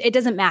 like, it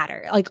doesn't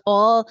matter. Like,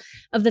 all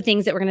of the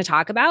things that we're going to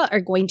talk about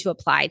are going to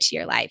apply to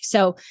your life.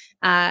 So,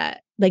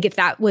 like, if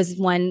that was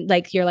one,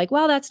 like, you're like,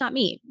 well, that's not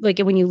me. Like,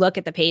 when you look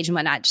at the page and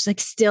whatnot, just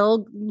like,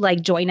 still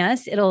like join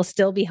us. It'll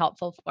still be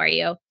helpful for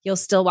you. You'll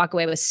still walk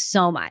away with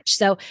so much.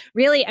 So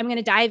really, I'm going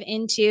to dive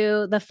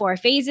into the 4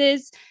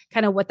 phases,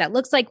 kind of what that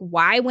looks like,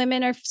 why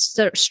women are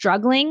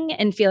struggling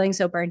and feeling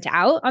so burnt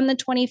out on the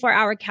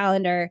 24-hour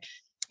calendar,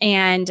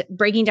 and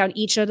breaking down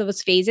each of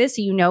those phases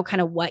so you know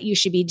kind of what you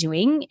should be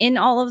doing in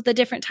all of the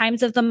different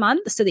times of the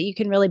month so that you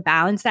can really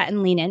balance that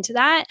and lean into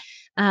that.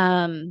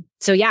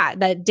 So yeah,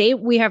 that day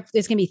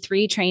there's going to be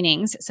 3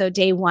 trainings. So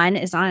day 1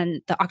 is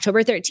on the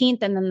October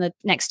 13th, and then the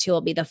next 2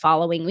 will be the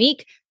following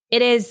week.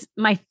 It is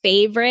my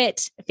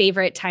favorite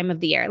time of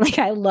the year. Like,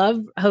 I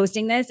love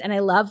hosting this, and I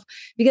love,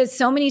 because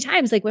so many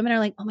times, like, women are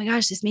like, oh my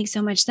gosh, this makes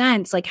so much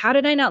sense. Like, how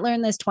did I not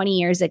learn this 20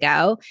 years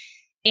ago?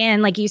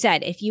 And like you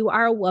said, if you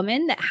are a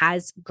woman that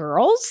has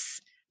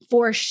girls,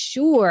 for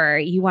sure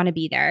you want to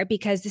be there,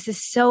 because this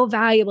is so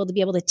valuable to be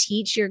able to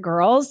teach your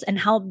girls and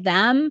help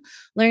them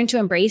learn to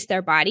embrace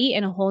their body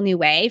in a whole new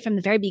way from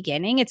the very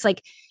beginning. It's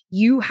like,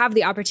 you have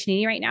the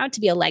opportunity right now to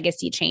be a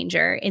legacy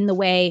changer in the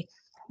way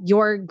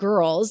your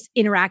girls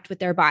interact with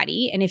their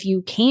body. And if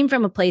you came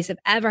from a place of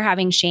ever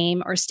having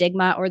shame or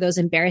stigma or those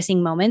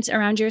embarrassing moments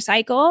around your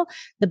cycle,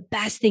 the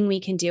best thing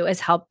we can do is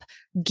help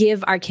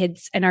give our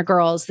kids and our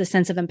girls the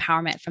sense of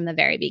empowerment from the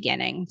very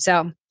beginning.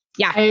 So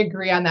yeah, I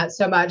agree on that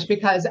so much,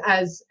 because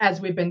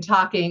as we've been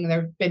talking,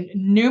 there have been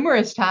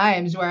numerous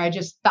times where I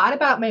just thought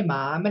about my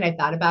mom, and I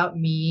thought about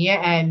me,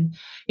 and,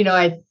 you know,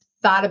 I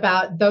thought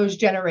about those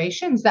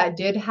generations that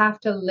did have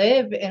to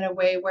live in a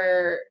way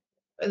where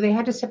they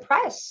had to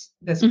suppress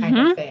this kind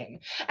of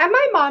thing. And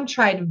my mom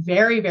tried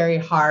very, very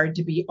hard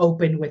to be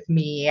open with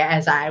me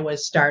as I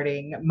was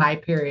starting my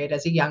period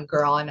as a young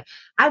girl. And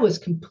I was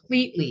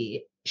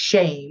completely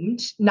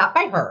shamed, not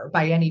by her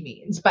by any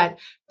means, but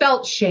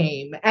felt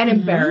shame and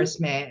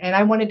embarrassment. And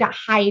I wanted to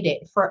hide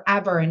it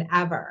forever and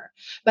ever.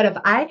 But if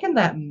I can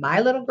let my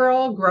little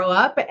girl grow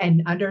up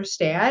and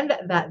understand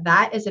that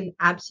that is an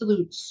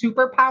absolute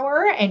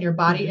superpower, and your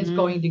body is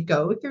going to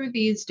go through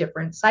these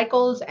different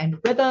cycles and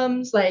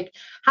rhythms, like,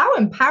 how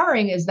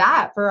empowering is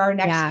that for our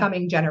next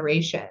coming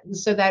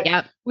generations, so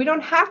that we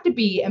don't have to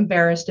be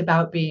embarrassed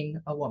about being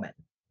a woman.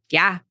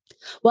 Yeah.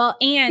 Well,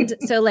 and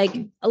so like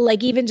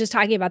even just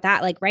talking about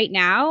that, like right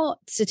now,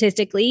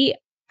 statistically,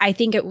 I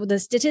think the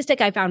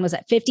statistic I found was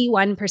that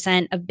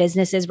 51% of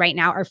businesses right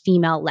now are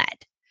female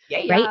led.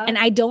 Right. And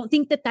I don't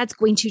think that that's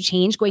going to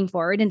change going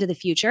forward into the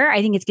future.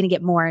 I think it's going to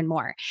get more and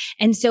more.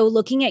 And so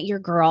looking at your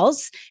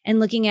girls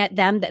and looking at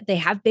them, that they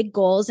have big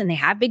goals and they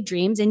have big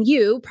dreams, and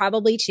you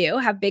probably too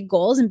have big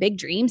goals and big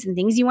dreams and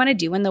things you want to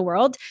do in the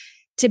world,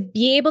 to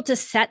be able to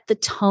set the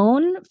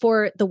tone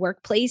for the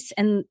workplace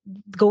and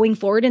going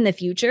forward in the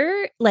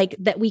future, like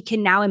that we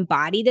can now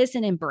embody this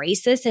and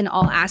embrace this in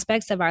all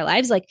aspects of our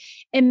lives. Like,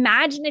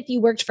 imagine if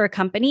you worked for a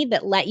company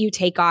that let you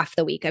take off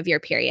the week of your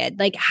period.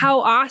 Like,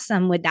 how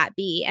awesome would that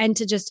be? And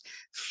to just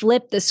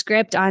flip the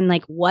script on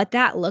like what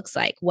that looks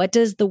like. What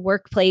does the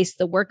workplace,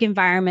 the work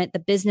environment, the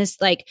business,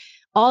 like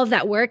all of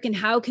that work, and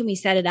how can we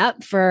set it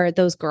up for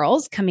those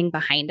girls coming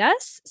behind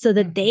us so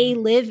that they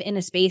live in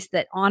a space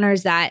that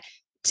honors that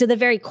to the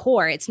very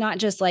core. It's not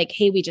just like,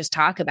 hey, we just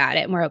talk about it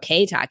and we're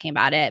okay talking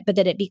about it, but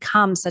that it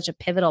becomes such a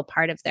pivotal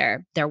part of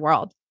their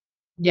world.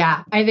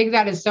 Yeah, I think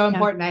that is so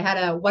important. I had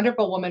a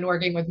wonderful woman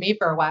working with me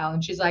for a while,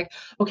 and she's like,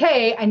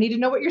 okay, I need to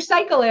know what your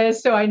cycle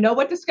is, so I know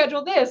what to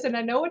schedule this and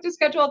I know what to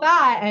schedule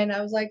that. And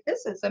I was like,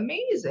 this is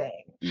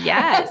amazing.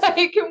 Yes. Like,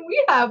 can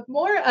we have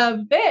more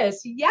of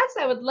this? Yes,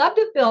 I would love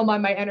to film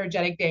on my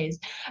energetic days.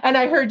 And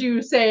I heard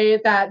you say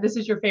that this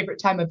is your favorite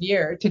time of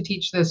year to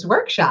teach this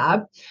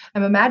workshop.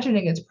 I'm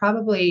imagining it's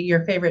probably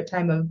your favorite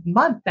time of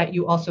month that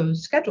you also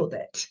scheduled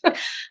it.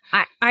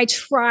 I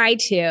try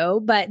to,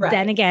 but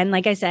then again,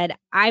 like I said,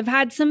 I've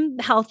had some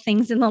health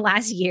things in the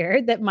last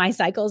year that my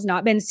cycle has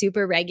not been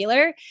super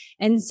regular.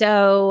 And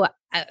so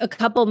a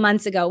couple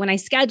months ago when I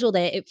scheduled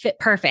it, it fit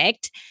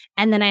perfect.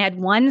 And then I had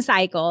one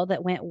cycle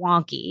that went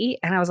wonky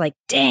and I was like,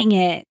 dang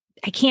it.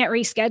 I can't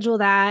reschedule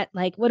that.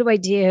 Like, what do I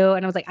do?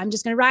 And I was like, I'm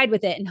just going to ride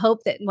with it and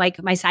hope that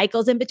like my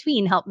cycles in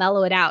between help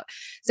mellow it out.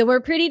 So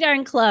we're pretty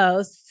darn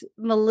close.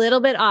 I'm a little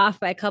bit off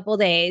by a couple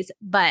days,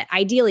 but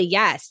ideally,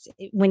 yes,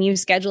 when you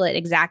schedule it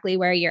exactly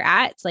where you're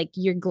at, it's like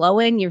you're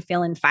glowing, you're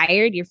feeling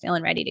fired, you're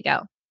feeling ready to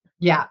go.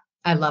 Yeah,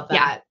 I love that.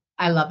 Yeah.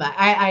 I love that.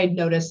 I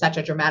noticed such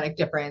a dramatic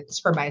difference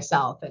for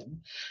myself.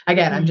 And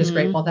again, I'm just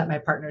grateful that my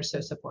partner is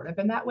so supportive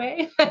in that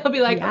way. I'll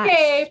be like,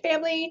 okay,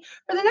 family,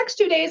 for the next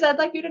 2 days, I'd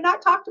like you to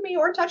not talk to me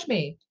or touch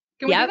me.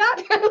 Can we do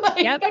that?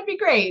 Like, that'd be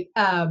great.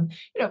 Of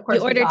course,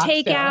 you order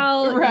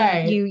takeout,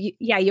 right?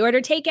 You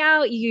order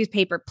takeout. You use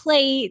paper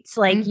plates.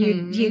 Like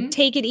you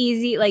take it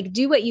easy. Like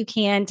do what you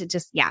can to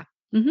just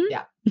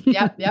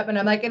Yep. And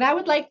I'm like, and I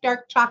would like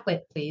dark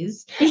chocolate,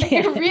 please.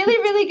 Really,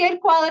 really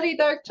good quality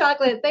dark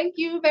chocolate. Thank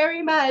you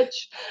very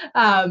much.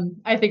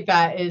 I think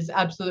that is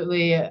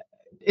absolutely.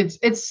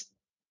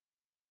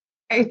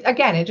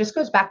 Again, it just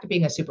goes back to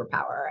being a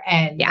superpower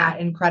and that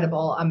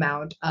incredible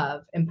amount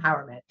of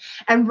empowerment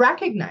and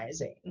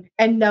recognizing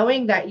and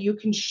knowing that you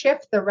can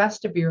shift the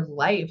rest of your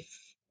life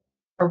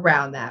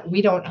around that.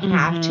 We don't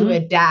have to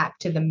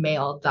adapt to the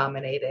male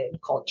dominated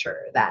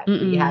culture that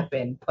we have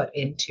been put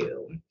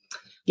into.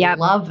 Yeah.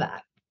 Love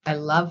that. I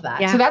love that.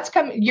 Yeah. So that's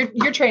coming.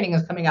 Your training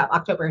is coming up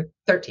October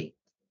 13th.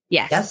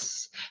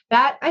 Yes.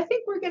 That I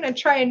think we're going to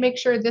try and make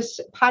sure this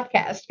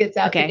podcast gets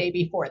out the day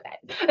before that.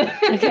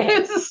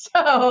 Okay.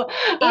 So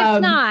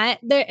if not,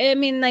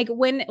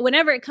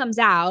 whenever it comes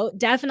out,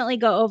 definitely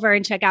go over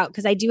and check out,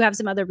 because I do have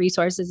some other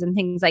resources and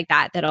things like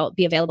that that'll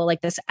be available,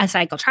 like a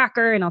cycle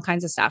tracker and all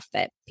kinds of stuff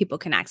that people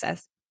can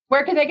access.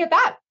 Where can they get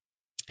that?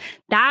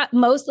 That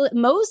most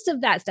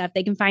of that stuff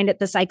they can find at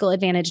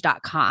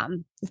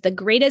thecycleadvantage.com. It's the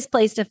greatest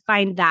place to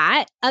find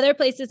that. Other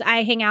places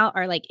I hang out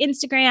are like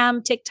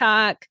Instagram,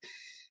 TikTok.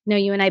 No,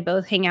 you and I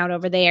both hang out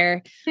over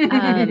there.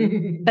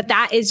 But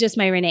that is just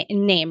my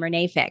name,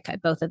 Renee Fick,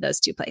 at both of those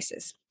two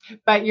places.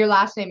 But your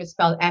last name is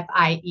spelled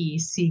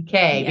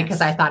F-I-E-C-K because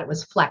I thought it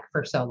was Fleck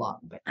for so long.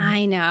 But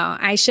I know.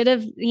 I should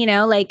have,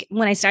 like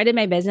when I started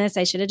my business,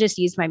 I should have just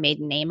used my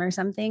maiden name or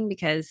something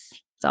because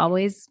it's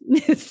always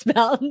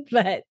misspelled.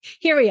 But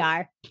here we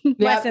are.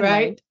 Yep, right.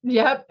 Learned.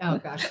 Yep. Oh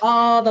gosh.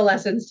 All the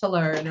lessons to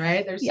learn,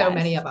 right? There's so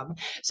many of them.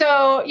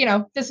 So,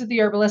 this is the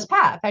herbalist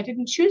path. I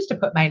didn't choose to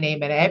put my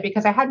name in it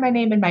because I had my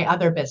name in my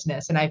other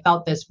business and I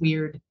felt this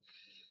weird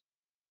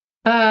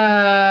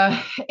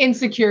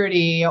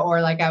insecurity,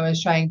 or like I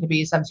was trying to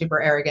be some super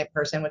arrogant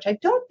person, which I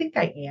don't think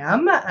I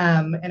am.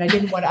 And I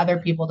didn't want other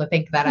people to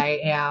think that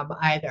I am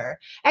either.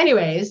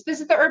 Anyways,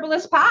 this is the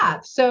herbalist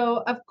path.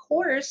 So of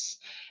course,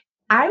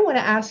 I want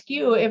to ask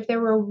you if there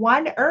were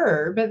one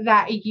herb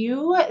that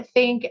you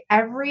think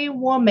every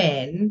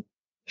woman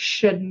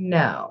should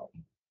know,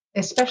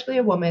 especially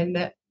a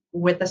woman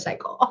with a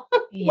cycle.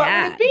 What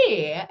would it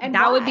be? And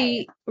that would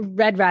be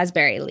red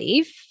raspberry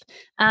leaf.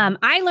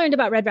 I learned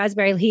about red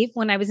raspberry leaf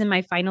when I was in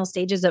my final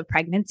stages of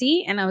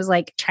pregnancy, and I was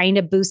like trying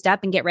to boost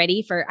up and get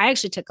ready I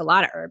actually took a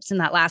lot of herbs in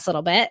that last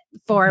little bit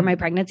for my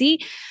pregnancy,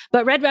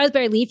 but red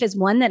raspberry leaf is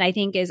one that I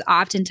think is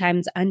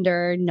oftentimes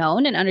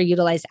underknown and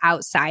underutilized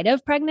outside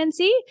of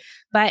pregnancy,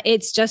 but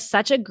it's just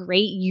such a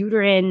great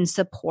uterine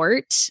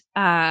support.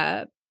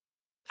 I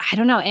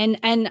don't know.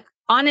 And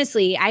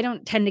honestly, I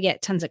don't tend to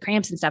get tons of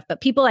cramps and stuff,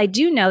 but people I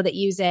do know that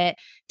use it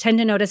tend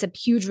to notice a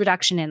huge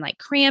reduction in like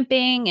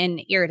cramping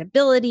and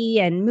irritability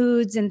and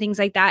moods and things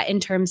like that in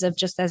terms of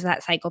just as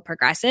that cycle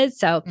progresses.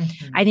 So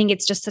I think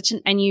it's just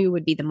and you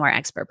would be the more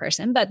expert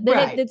person, but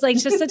it's like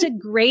just such a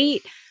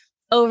great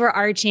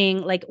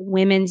overarching like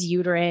women's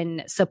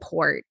uterine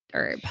support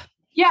herb.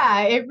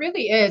 Yeah, it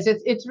really is.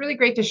 It's really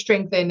great to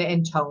strengthen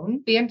and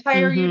tone the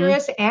entire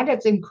uterus, and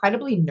it's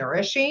incredibly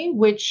nourishing,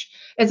 which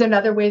is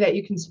another way that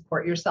you can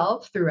support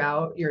yourself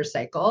throughout your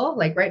cycle.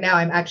 Like right now,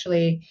 I'm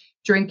actually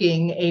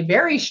drinking a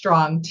very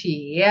strong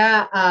tea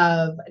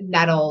of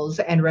nettles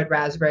and red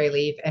raspberry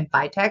leaf and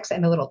Vitex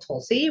and a little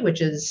Tulsi,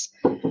 which is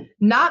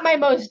not my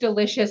most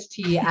delicious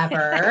tea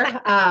ever.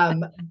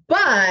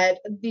 But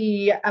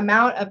the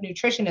amount of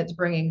nutrition it's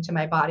bringing to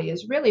my body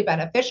is really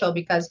beneficial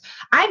because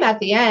I'm at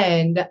the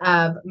end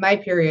of my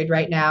period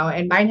right now,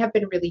 and mine have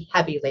been really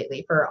heavy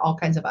lately for all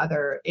kinds of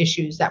other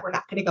issues that we're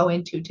not going to go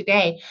into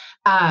today.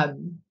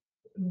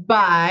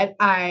 But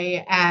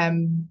I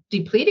am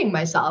depleting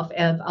myself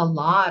of a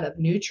lot of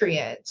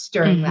nutrients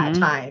during that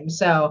time.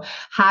 So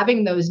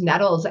having those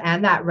nettles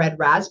and that red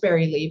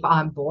raspberry leaf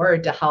on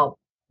board to help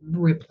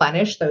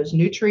replenish those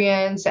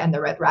nutrients, and the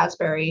red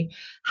raspberry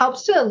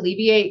helps to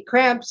alleviate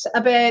cramps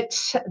a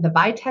bit. The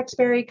Vitex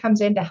berry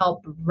comes in to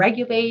help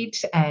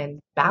regulate and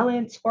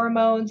balance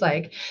hormones.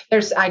 Like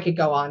I could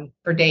go on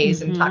for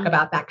days and talk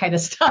about that kind of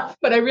stuff,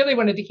 but I really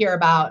wanted to hear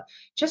about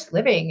just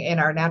living in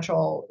our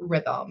natural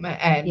rhythm.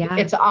 And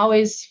it's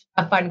always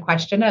a fun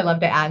question I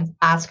love to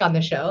ask on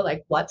the show,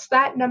 like, what's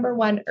that number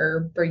one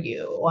herb for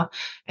you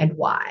and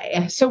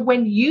why? So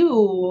when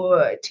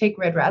you take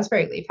red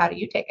raspberry leaf, how do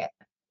you take it?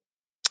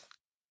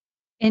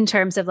 In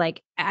terms of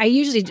like, I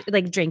usually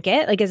like drink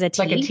it like as a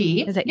tea. Like a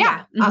tea? Is it?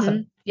 Yeah.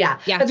 Awesome. Yeah.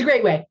 That's a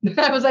great way.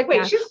 I was like,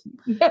 wait, she's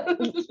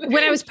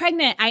when I was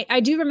pregnant, I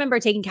do remember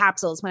taking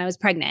capsules when I was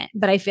pregnant,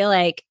 but I feel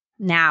like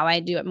now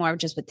I do it more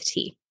just with the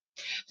tea.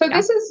 So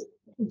this is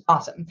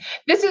awesome.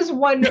 This is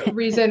one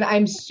reason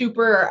I'm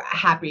super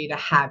happy to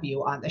have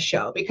you on the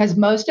show, because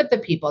most of the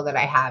people that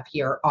I have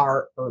here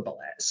are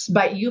herbalists,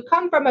 but you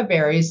come from a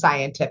very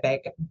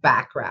scientific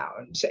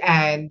background.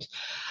 And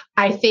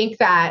I think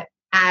that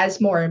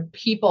as more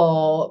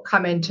people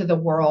come into the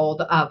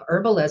world of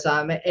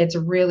herbalism, it's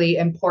really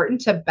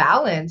important to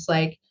balance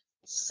like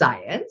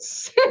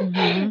science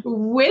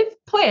with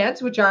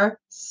plants, which are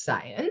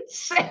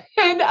science,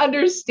 and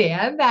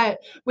understand that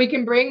we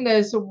can bring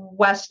this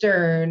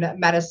Western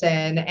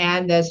medicine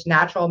and this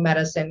natural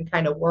medicine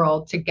kind of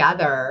world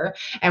together.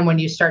 And when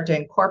you start to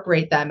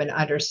incorporate them and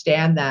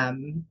understand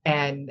them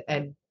and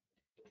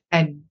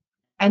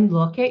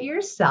look at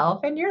yourself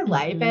and your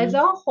life as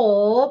a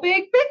whole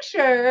big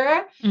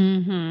picture,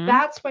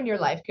 that's when your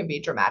life can be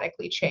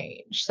dramatically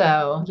changed.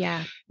 So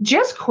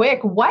just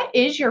quick, what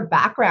is your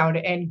background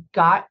and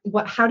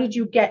how did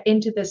you get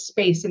into this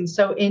space and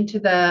so into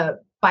the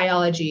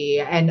biology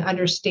and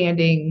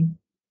understanding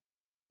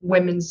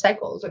women's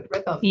cycles and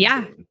rhythms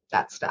and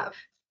that stuff?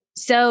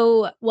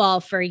 So,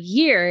 well, for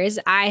years,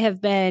 I have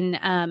been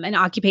an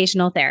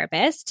occupational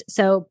therapist.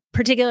 So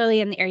particularly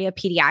in the area of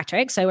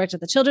pediatrics. So I worked at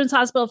the Children's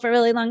Hospital for a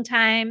really long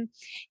time,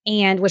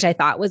 and which I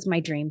thought was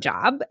my dream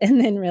job. And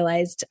then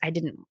realized I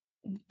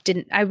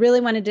I really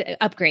wanted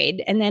to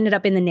upgrade and ended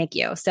up in the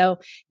NICU. So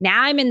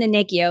now I'm in the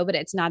NICU, but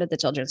it's not at the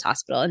Children's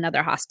Hospital.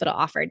 Another hospital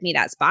offered me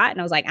that spot and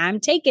I was like, I'm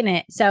taking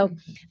it. So,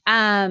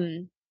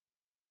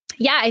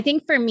 I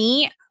think for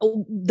me,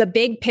 the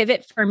big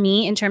pivot for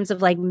me in terms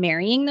of like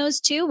marrying those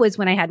two was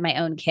when I had my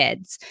own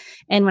kids.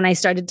 And when I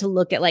started to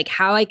look at like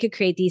how I could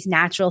create these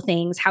natural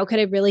things, how could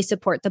I really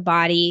support the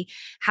body?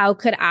 How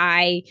could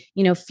I,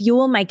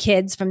 fuel my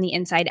kids from the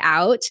inside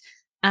out?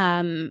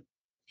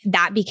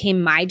 That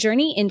became my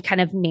journey in kind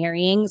of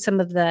marrying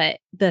some of the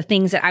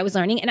things that I was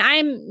learning. And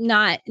I'm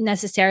not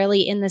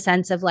necessarily in the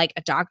sense of like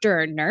a doctor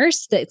or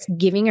nurse that's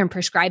giving or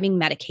prescribing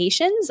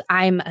medications.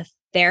 I'm a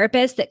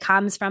therapist that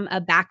comes from a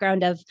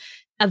background of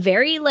a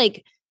very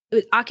like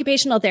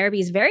occupational therapy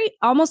is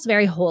almost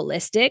very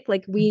holistic.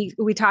 Like we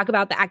talk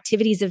about the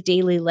activities of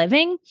daily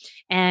living,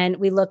 and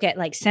we look at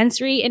like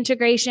sensory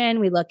integration.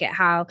 We look at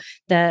how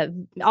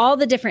all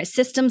the different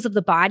systems of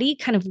the body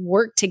kind of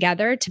work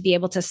together to be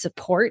able to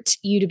support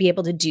you to be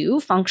able to do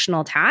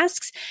functional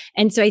tasks.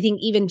 And so I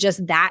think even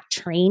just that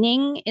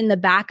training in the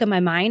back of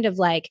my mind of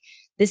like,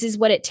 this is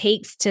what it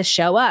takes to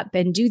show up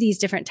and do these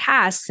different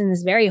tasks in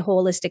this very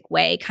holistic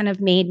way kind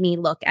of made me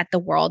look at the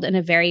world in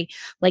a very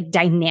like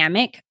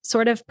dynamic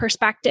sort of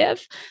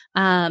perspective.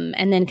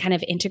 And then kind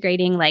of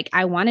integrating, like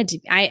I wanted to,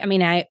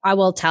 I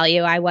will tell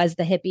you, I was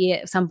the hippie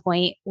at some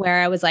point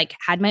where I was like,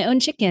 had my own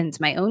chickens,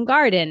 my own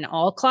garden,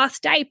 all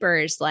cloth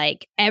diapers,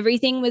 like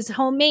everything was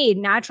homemade,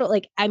 natural,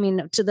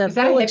 to the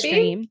full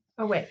extreme.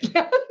 Oh, wait.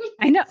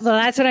 I know. Well,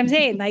 that's what I'm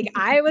saying. Like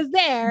I was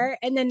there.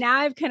 And then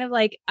now I've kind of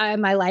like,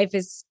 my life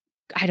is,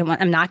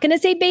 I'm not going to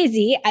say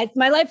busy.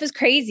 My life is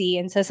crazy.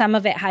 And so some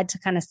of it had to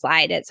kind of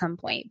slide at some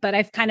point, but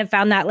I've kind of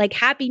found that like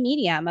happy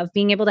medium of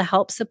being able to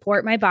help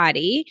support my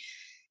body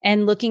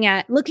and looking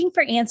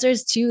for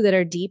answers too, that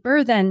are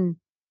deeper than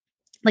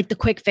like the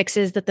quick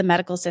fixes that the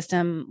medical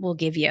system will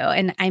give you.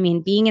 And I mean,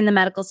 being in the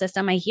medical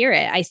system, I hear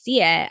it, I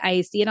see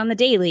it on the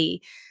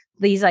daily,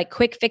 these like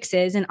quick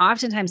fixes. And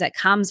oftentimes that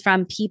comes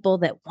from people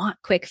that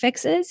want quick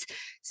fixes.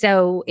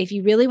 So if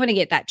you really want to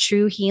get that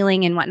true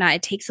healing and whatnot,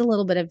 it takes a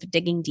little bit of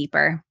digging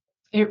deeper.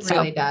 It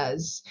really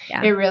does.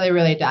 Yeah. It really,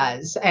 really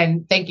does.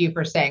 And thank you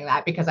for saying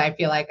that, because I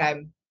feel like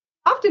I'm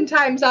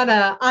oftentimes on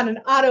an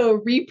auto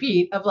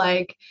repeat of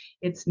like,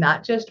 it's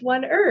not just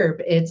one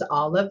herb, it's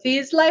all of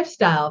these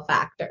lifestyle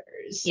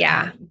factors.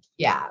 Yeah.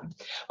 Well,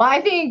 I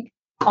think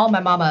all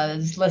my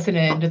mamas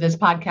listening to this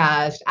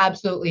podcast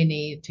absolutely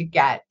need to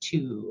get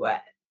to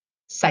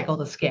Cycle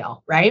to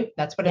Scale, right?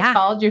 That's what it's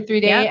called, your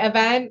 3-day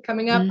event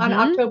coming up on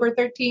October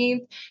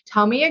 13th.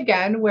 Tell me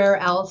again where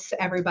else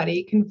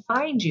everybody can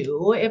find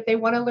you if they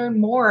want to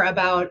learn more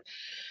about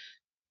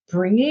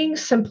bringing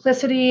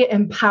simplicity,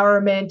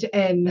 empowerment,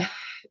 and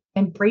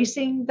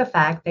embracing the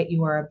fact that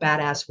you are a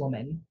badass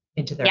woman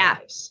into their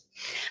lives.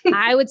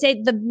 I would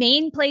say the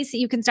main place that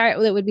you can start,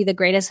 that would be the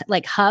greatest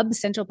like hub,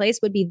 central place,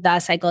 would be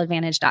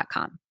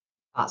thecycleadvantage.com.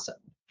 Awesome.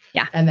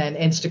 Yeah. And then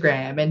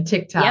Instagram and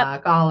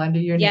TikTok, all under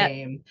your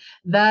name,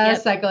 The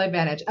Cycle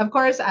Advantage. Of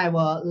course, I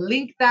will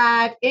link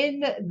that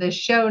in the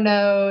show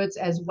notes,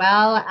 as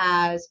well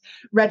as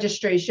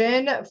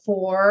registration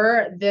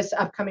for this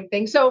upcoming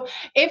thing. So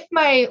if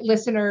my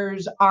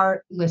listeners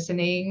aren't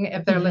listening,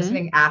 if they're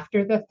listening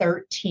after the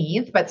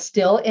 13th, but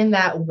still in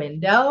that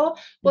window,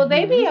 will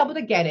they be able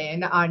to get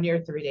in on your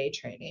 3-day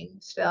training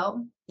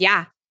still?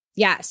 Yeah.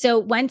 Yeah.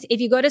 So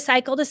if you go to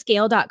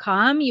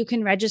cycletoscale.com, you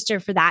can register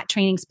for that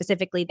training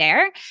specifically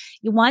there.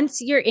 Once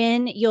you're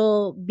in,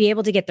 you'll be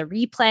able to get the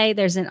replay.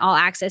 There's an all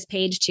access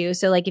page too.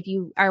 So like if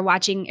you are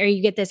watching or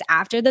you get this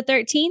after the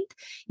 13th,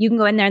 you can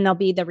go in there and there'll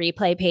be the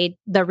replay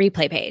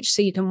page.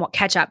 So you can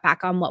catch up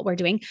back on what we're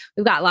doing.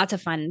 We've got lots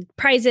of fun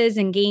prizes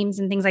and games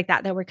and things like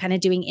that we're kind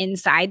of doing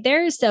inside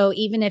there. So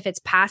even if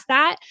it's past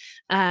that,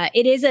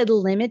 it is a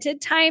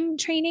limited time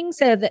training.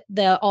 So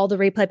that all the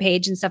replay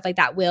page and stuff like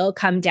that will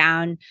come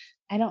down.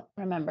 I don't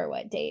remember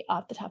what date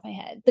off the top of my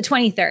head, the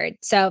 23rd.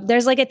 So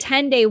there's like a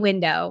 10-day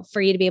window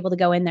for you to be able to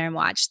go in there and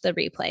watch the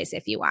replays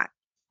if you want.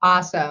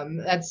 Awesome.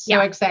 That's so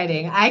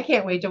exciting. I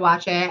can't wait to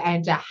watch it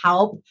and to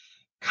help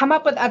come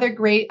up with other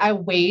great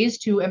ways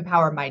to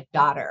empower my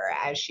daughter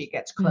as she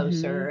gets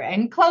closer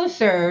and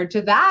closer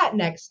to that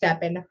next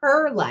step in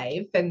her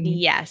life. And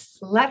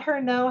let her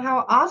know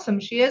how awesome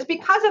she is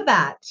because of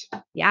that.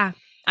 Yeah.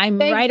 I'm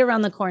right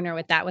around the corner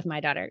with that with my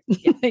daughter.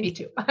 Yeah, me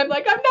too. I'm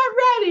like, I'm not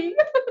ready,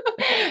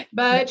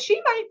 but she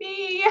might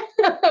be.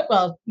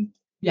 Well,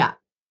 yeah,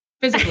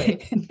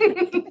 physically,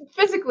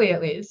 physically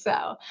at least.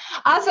 So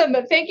awesome.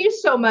 Thank you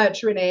so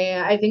much, Renee.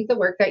 I think the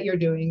work that you're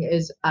doing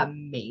is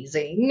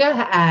amazing.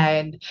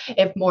 And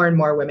if more and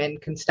more women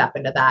can step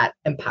into that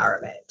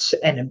empowerment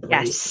and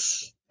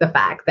embrace the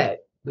fact that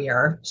we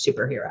are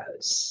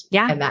superheroes,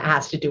 and that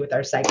has to do with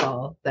our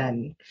cycle,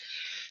 then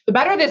the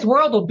better this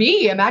world will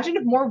be. Imagine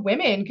if more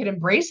women could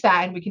embrace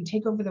that and we can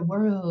take over the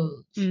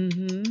world.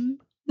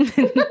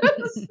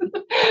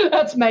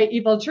 That's my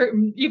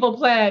evil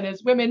plan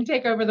is women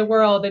take over the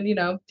world and,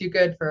 do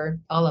good for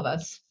all of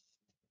us.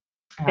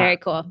 Very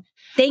cool.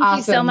 Thank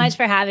you so much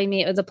for having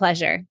me. It was a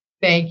pleasure.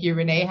 Thank you,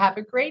 Renee. Have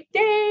a great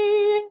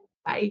day.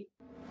 Bye.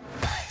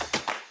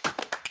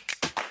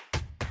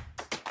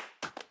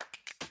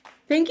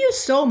 Thank you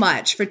so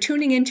much for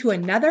tuning into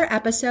another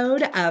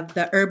episode of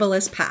The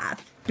Herbalist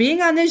Path.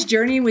 Being on this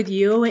journey with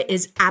you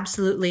is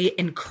absolutely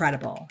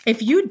incredible.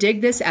 If you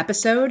dig this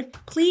episode,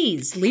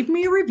 please leave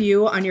me a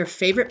review on your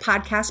favorite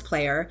podcast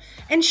player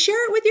and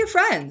share it with your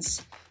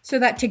friends so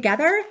that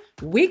together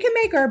we can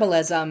make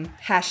herbalism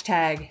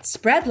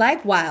 #spread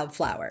like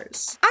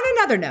wildflowers. On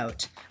another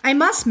note, I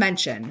must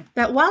mention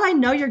that while I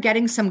know you're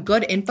getting some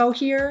good info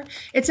here,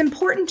 it's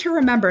important to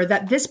remember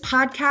that this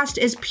podcast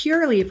is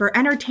purely for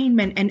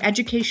entertainment and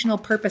educational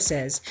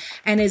purposes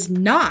and is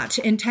not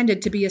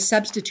intended to be a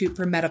substitute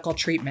for medical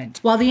treatment.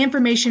 While the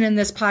information in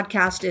this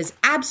podcast is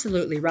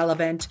absolutely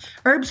relevant,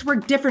 herbs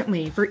work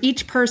differently for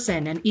each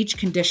person and each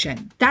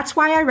condition. That's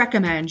why I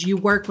recommend you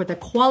work with a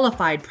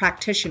qualified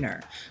practitioner,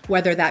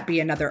 whether that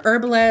be another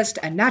herbalist,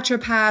 a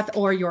naturopath,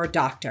 or your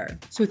doctor.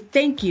 So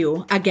thank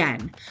you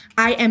again.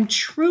 I am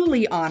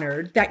truly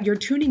honored that you're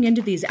tuning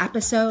into these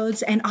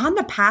episodes and on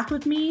the path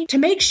with me to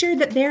make sure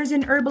that there's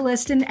an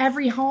herbalist in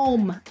every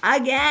home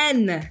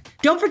again.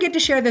 Don't forget to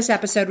share this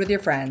episode with your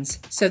friends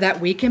so that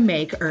we can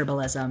make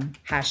herbalism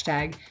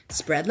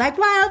 #spread like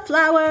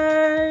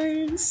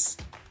wildflowers.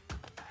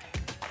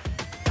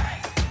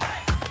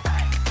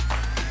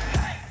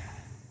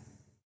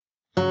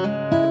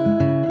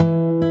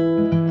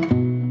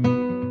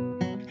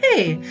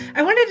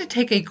 I wanted to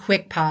take a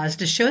quick pause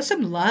to show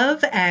some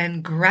love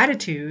and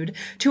gratitude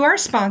to our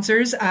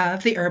sponsors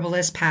of the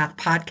Herbalist Path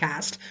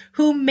podcast,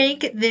 who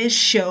make this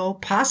show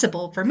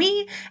possible for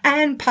me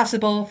and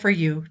possible for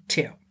you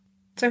too.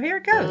 So here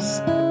it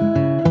goes.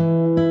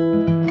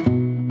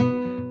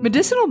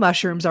 Medicinal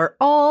mushrooms are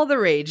all the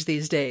rage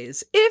these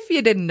days, if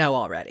you didn't know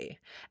already.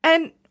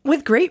 And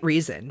with great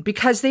reason,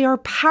 because they are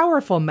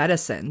powerful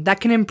medicine that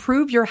can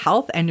improve your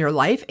health and your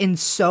life in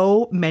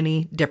so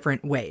many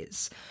different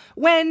ways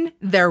when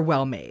they're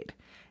well made.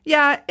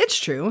 Yeah, it's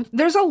true.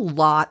 There's a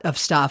lot of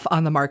stuff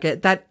on the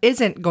market that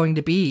isn't going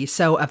to be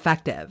so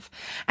effective.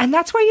 And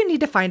that's why you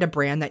need to find a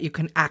brand that you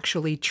can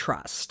actually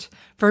trust.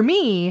 For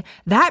me,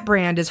 that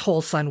brand is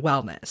Wholesun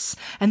Wellness,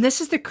 and this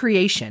is the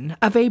creation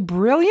of a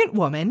brilliant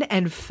woman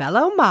and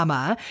fellow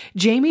mama,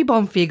 Jamie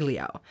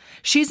Bonfiglio.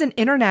 She's an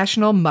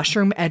international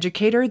mushroom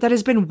educator that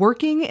has been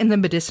working in the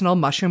medicinal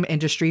mushroom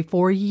industry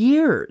for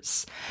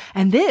years.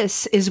 And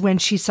this is when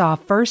she saw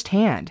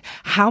firsthand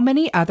how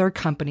many other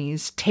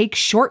companies take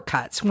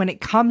shortcuts when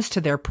it comes to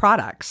their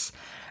products.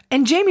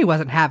 And Jamie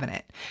wasn't having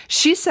it.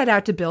 She set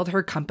out to build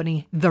her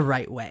company the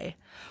right way.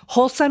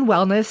 Wholesun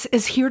Wellness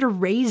is here to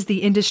raise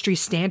the industry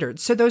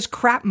standards so those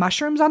crap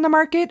mushrooms on the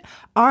market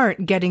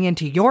aren't getting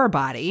into your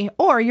body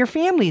or your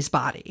family's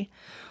body.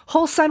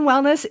 Wholesun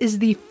Wellness is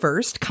the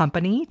first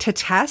company to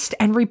test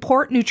and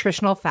report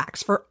nutritional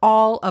facts for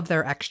all of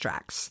their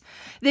extracts.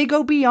 They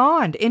go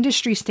beyond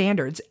industry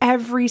standards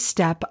every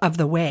step of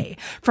the way,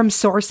 from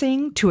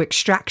sourcing to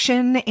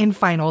extraction and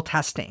final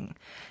testing.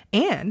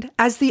 And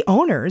as the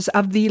owners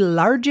of the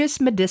largest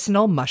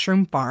medicinal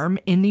mushroom farm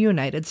in the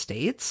United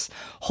States,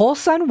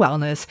 Wholesun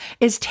Wellness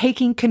is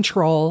taking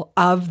control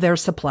of their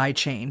supply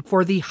chain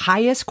for the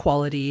highest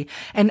quality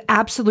and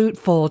absolute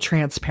full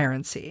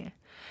transparency.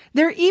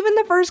 They're even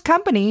the first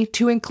company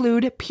to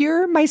include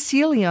pure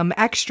mycelium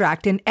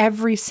extract in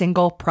every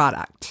single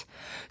product.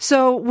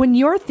 So when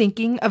you're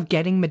thinking of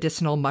getting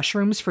medicinal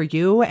mushrooms for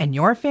you and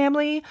your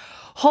family,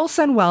 Whole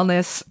Sun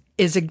Wellness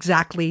is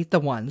exactly the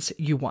ones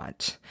you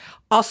want.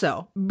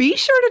 Also, be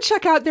sure to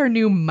check out their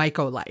new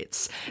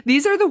Mycolites.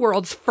 These are the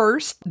world's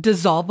first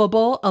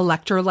dissolvable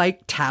electrolyte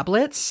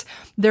tablets.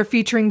 They're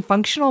featuring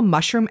functional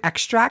mushroom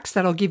extracts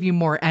that'll give you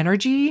more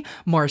energy,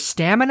 more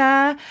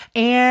stamina,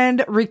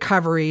 and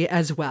recovery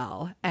as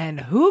well. And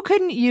who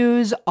couldn't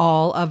use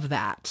all of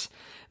that?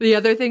 The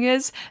other thing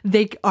is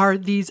they are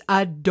these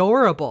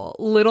adorable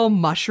little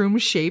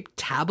mushroom-shaped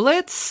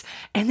tablets,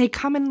 and they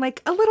come in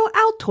like a little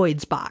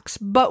Altoids box,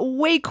 but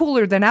way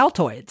cooler than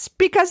Altoids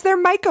because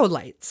they're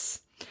Mycolites.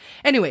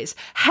 Anyways,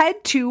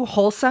 head to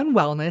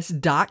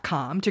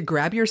wholesunwellness.com to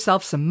grab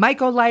yourself some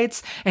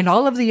Mycolites and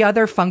all of the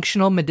other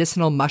functional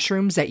medicinal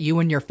mushrooms that you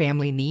and your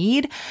family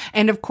need.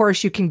 And of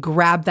course, you can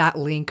grab that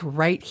link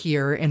right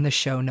here in the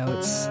show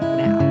notes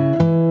now.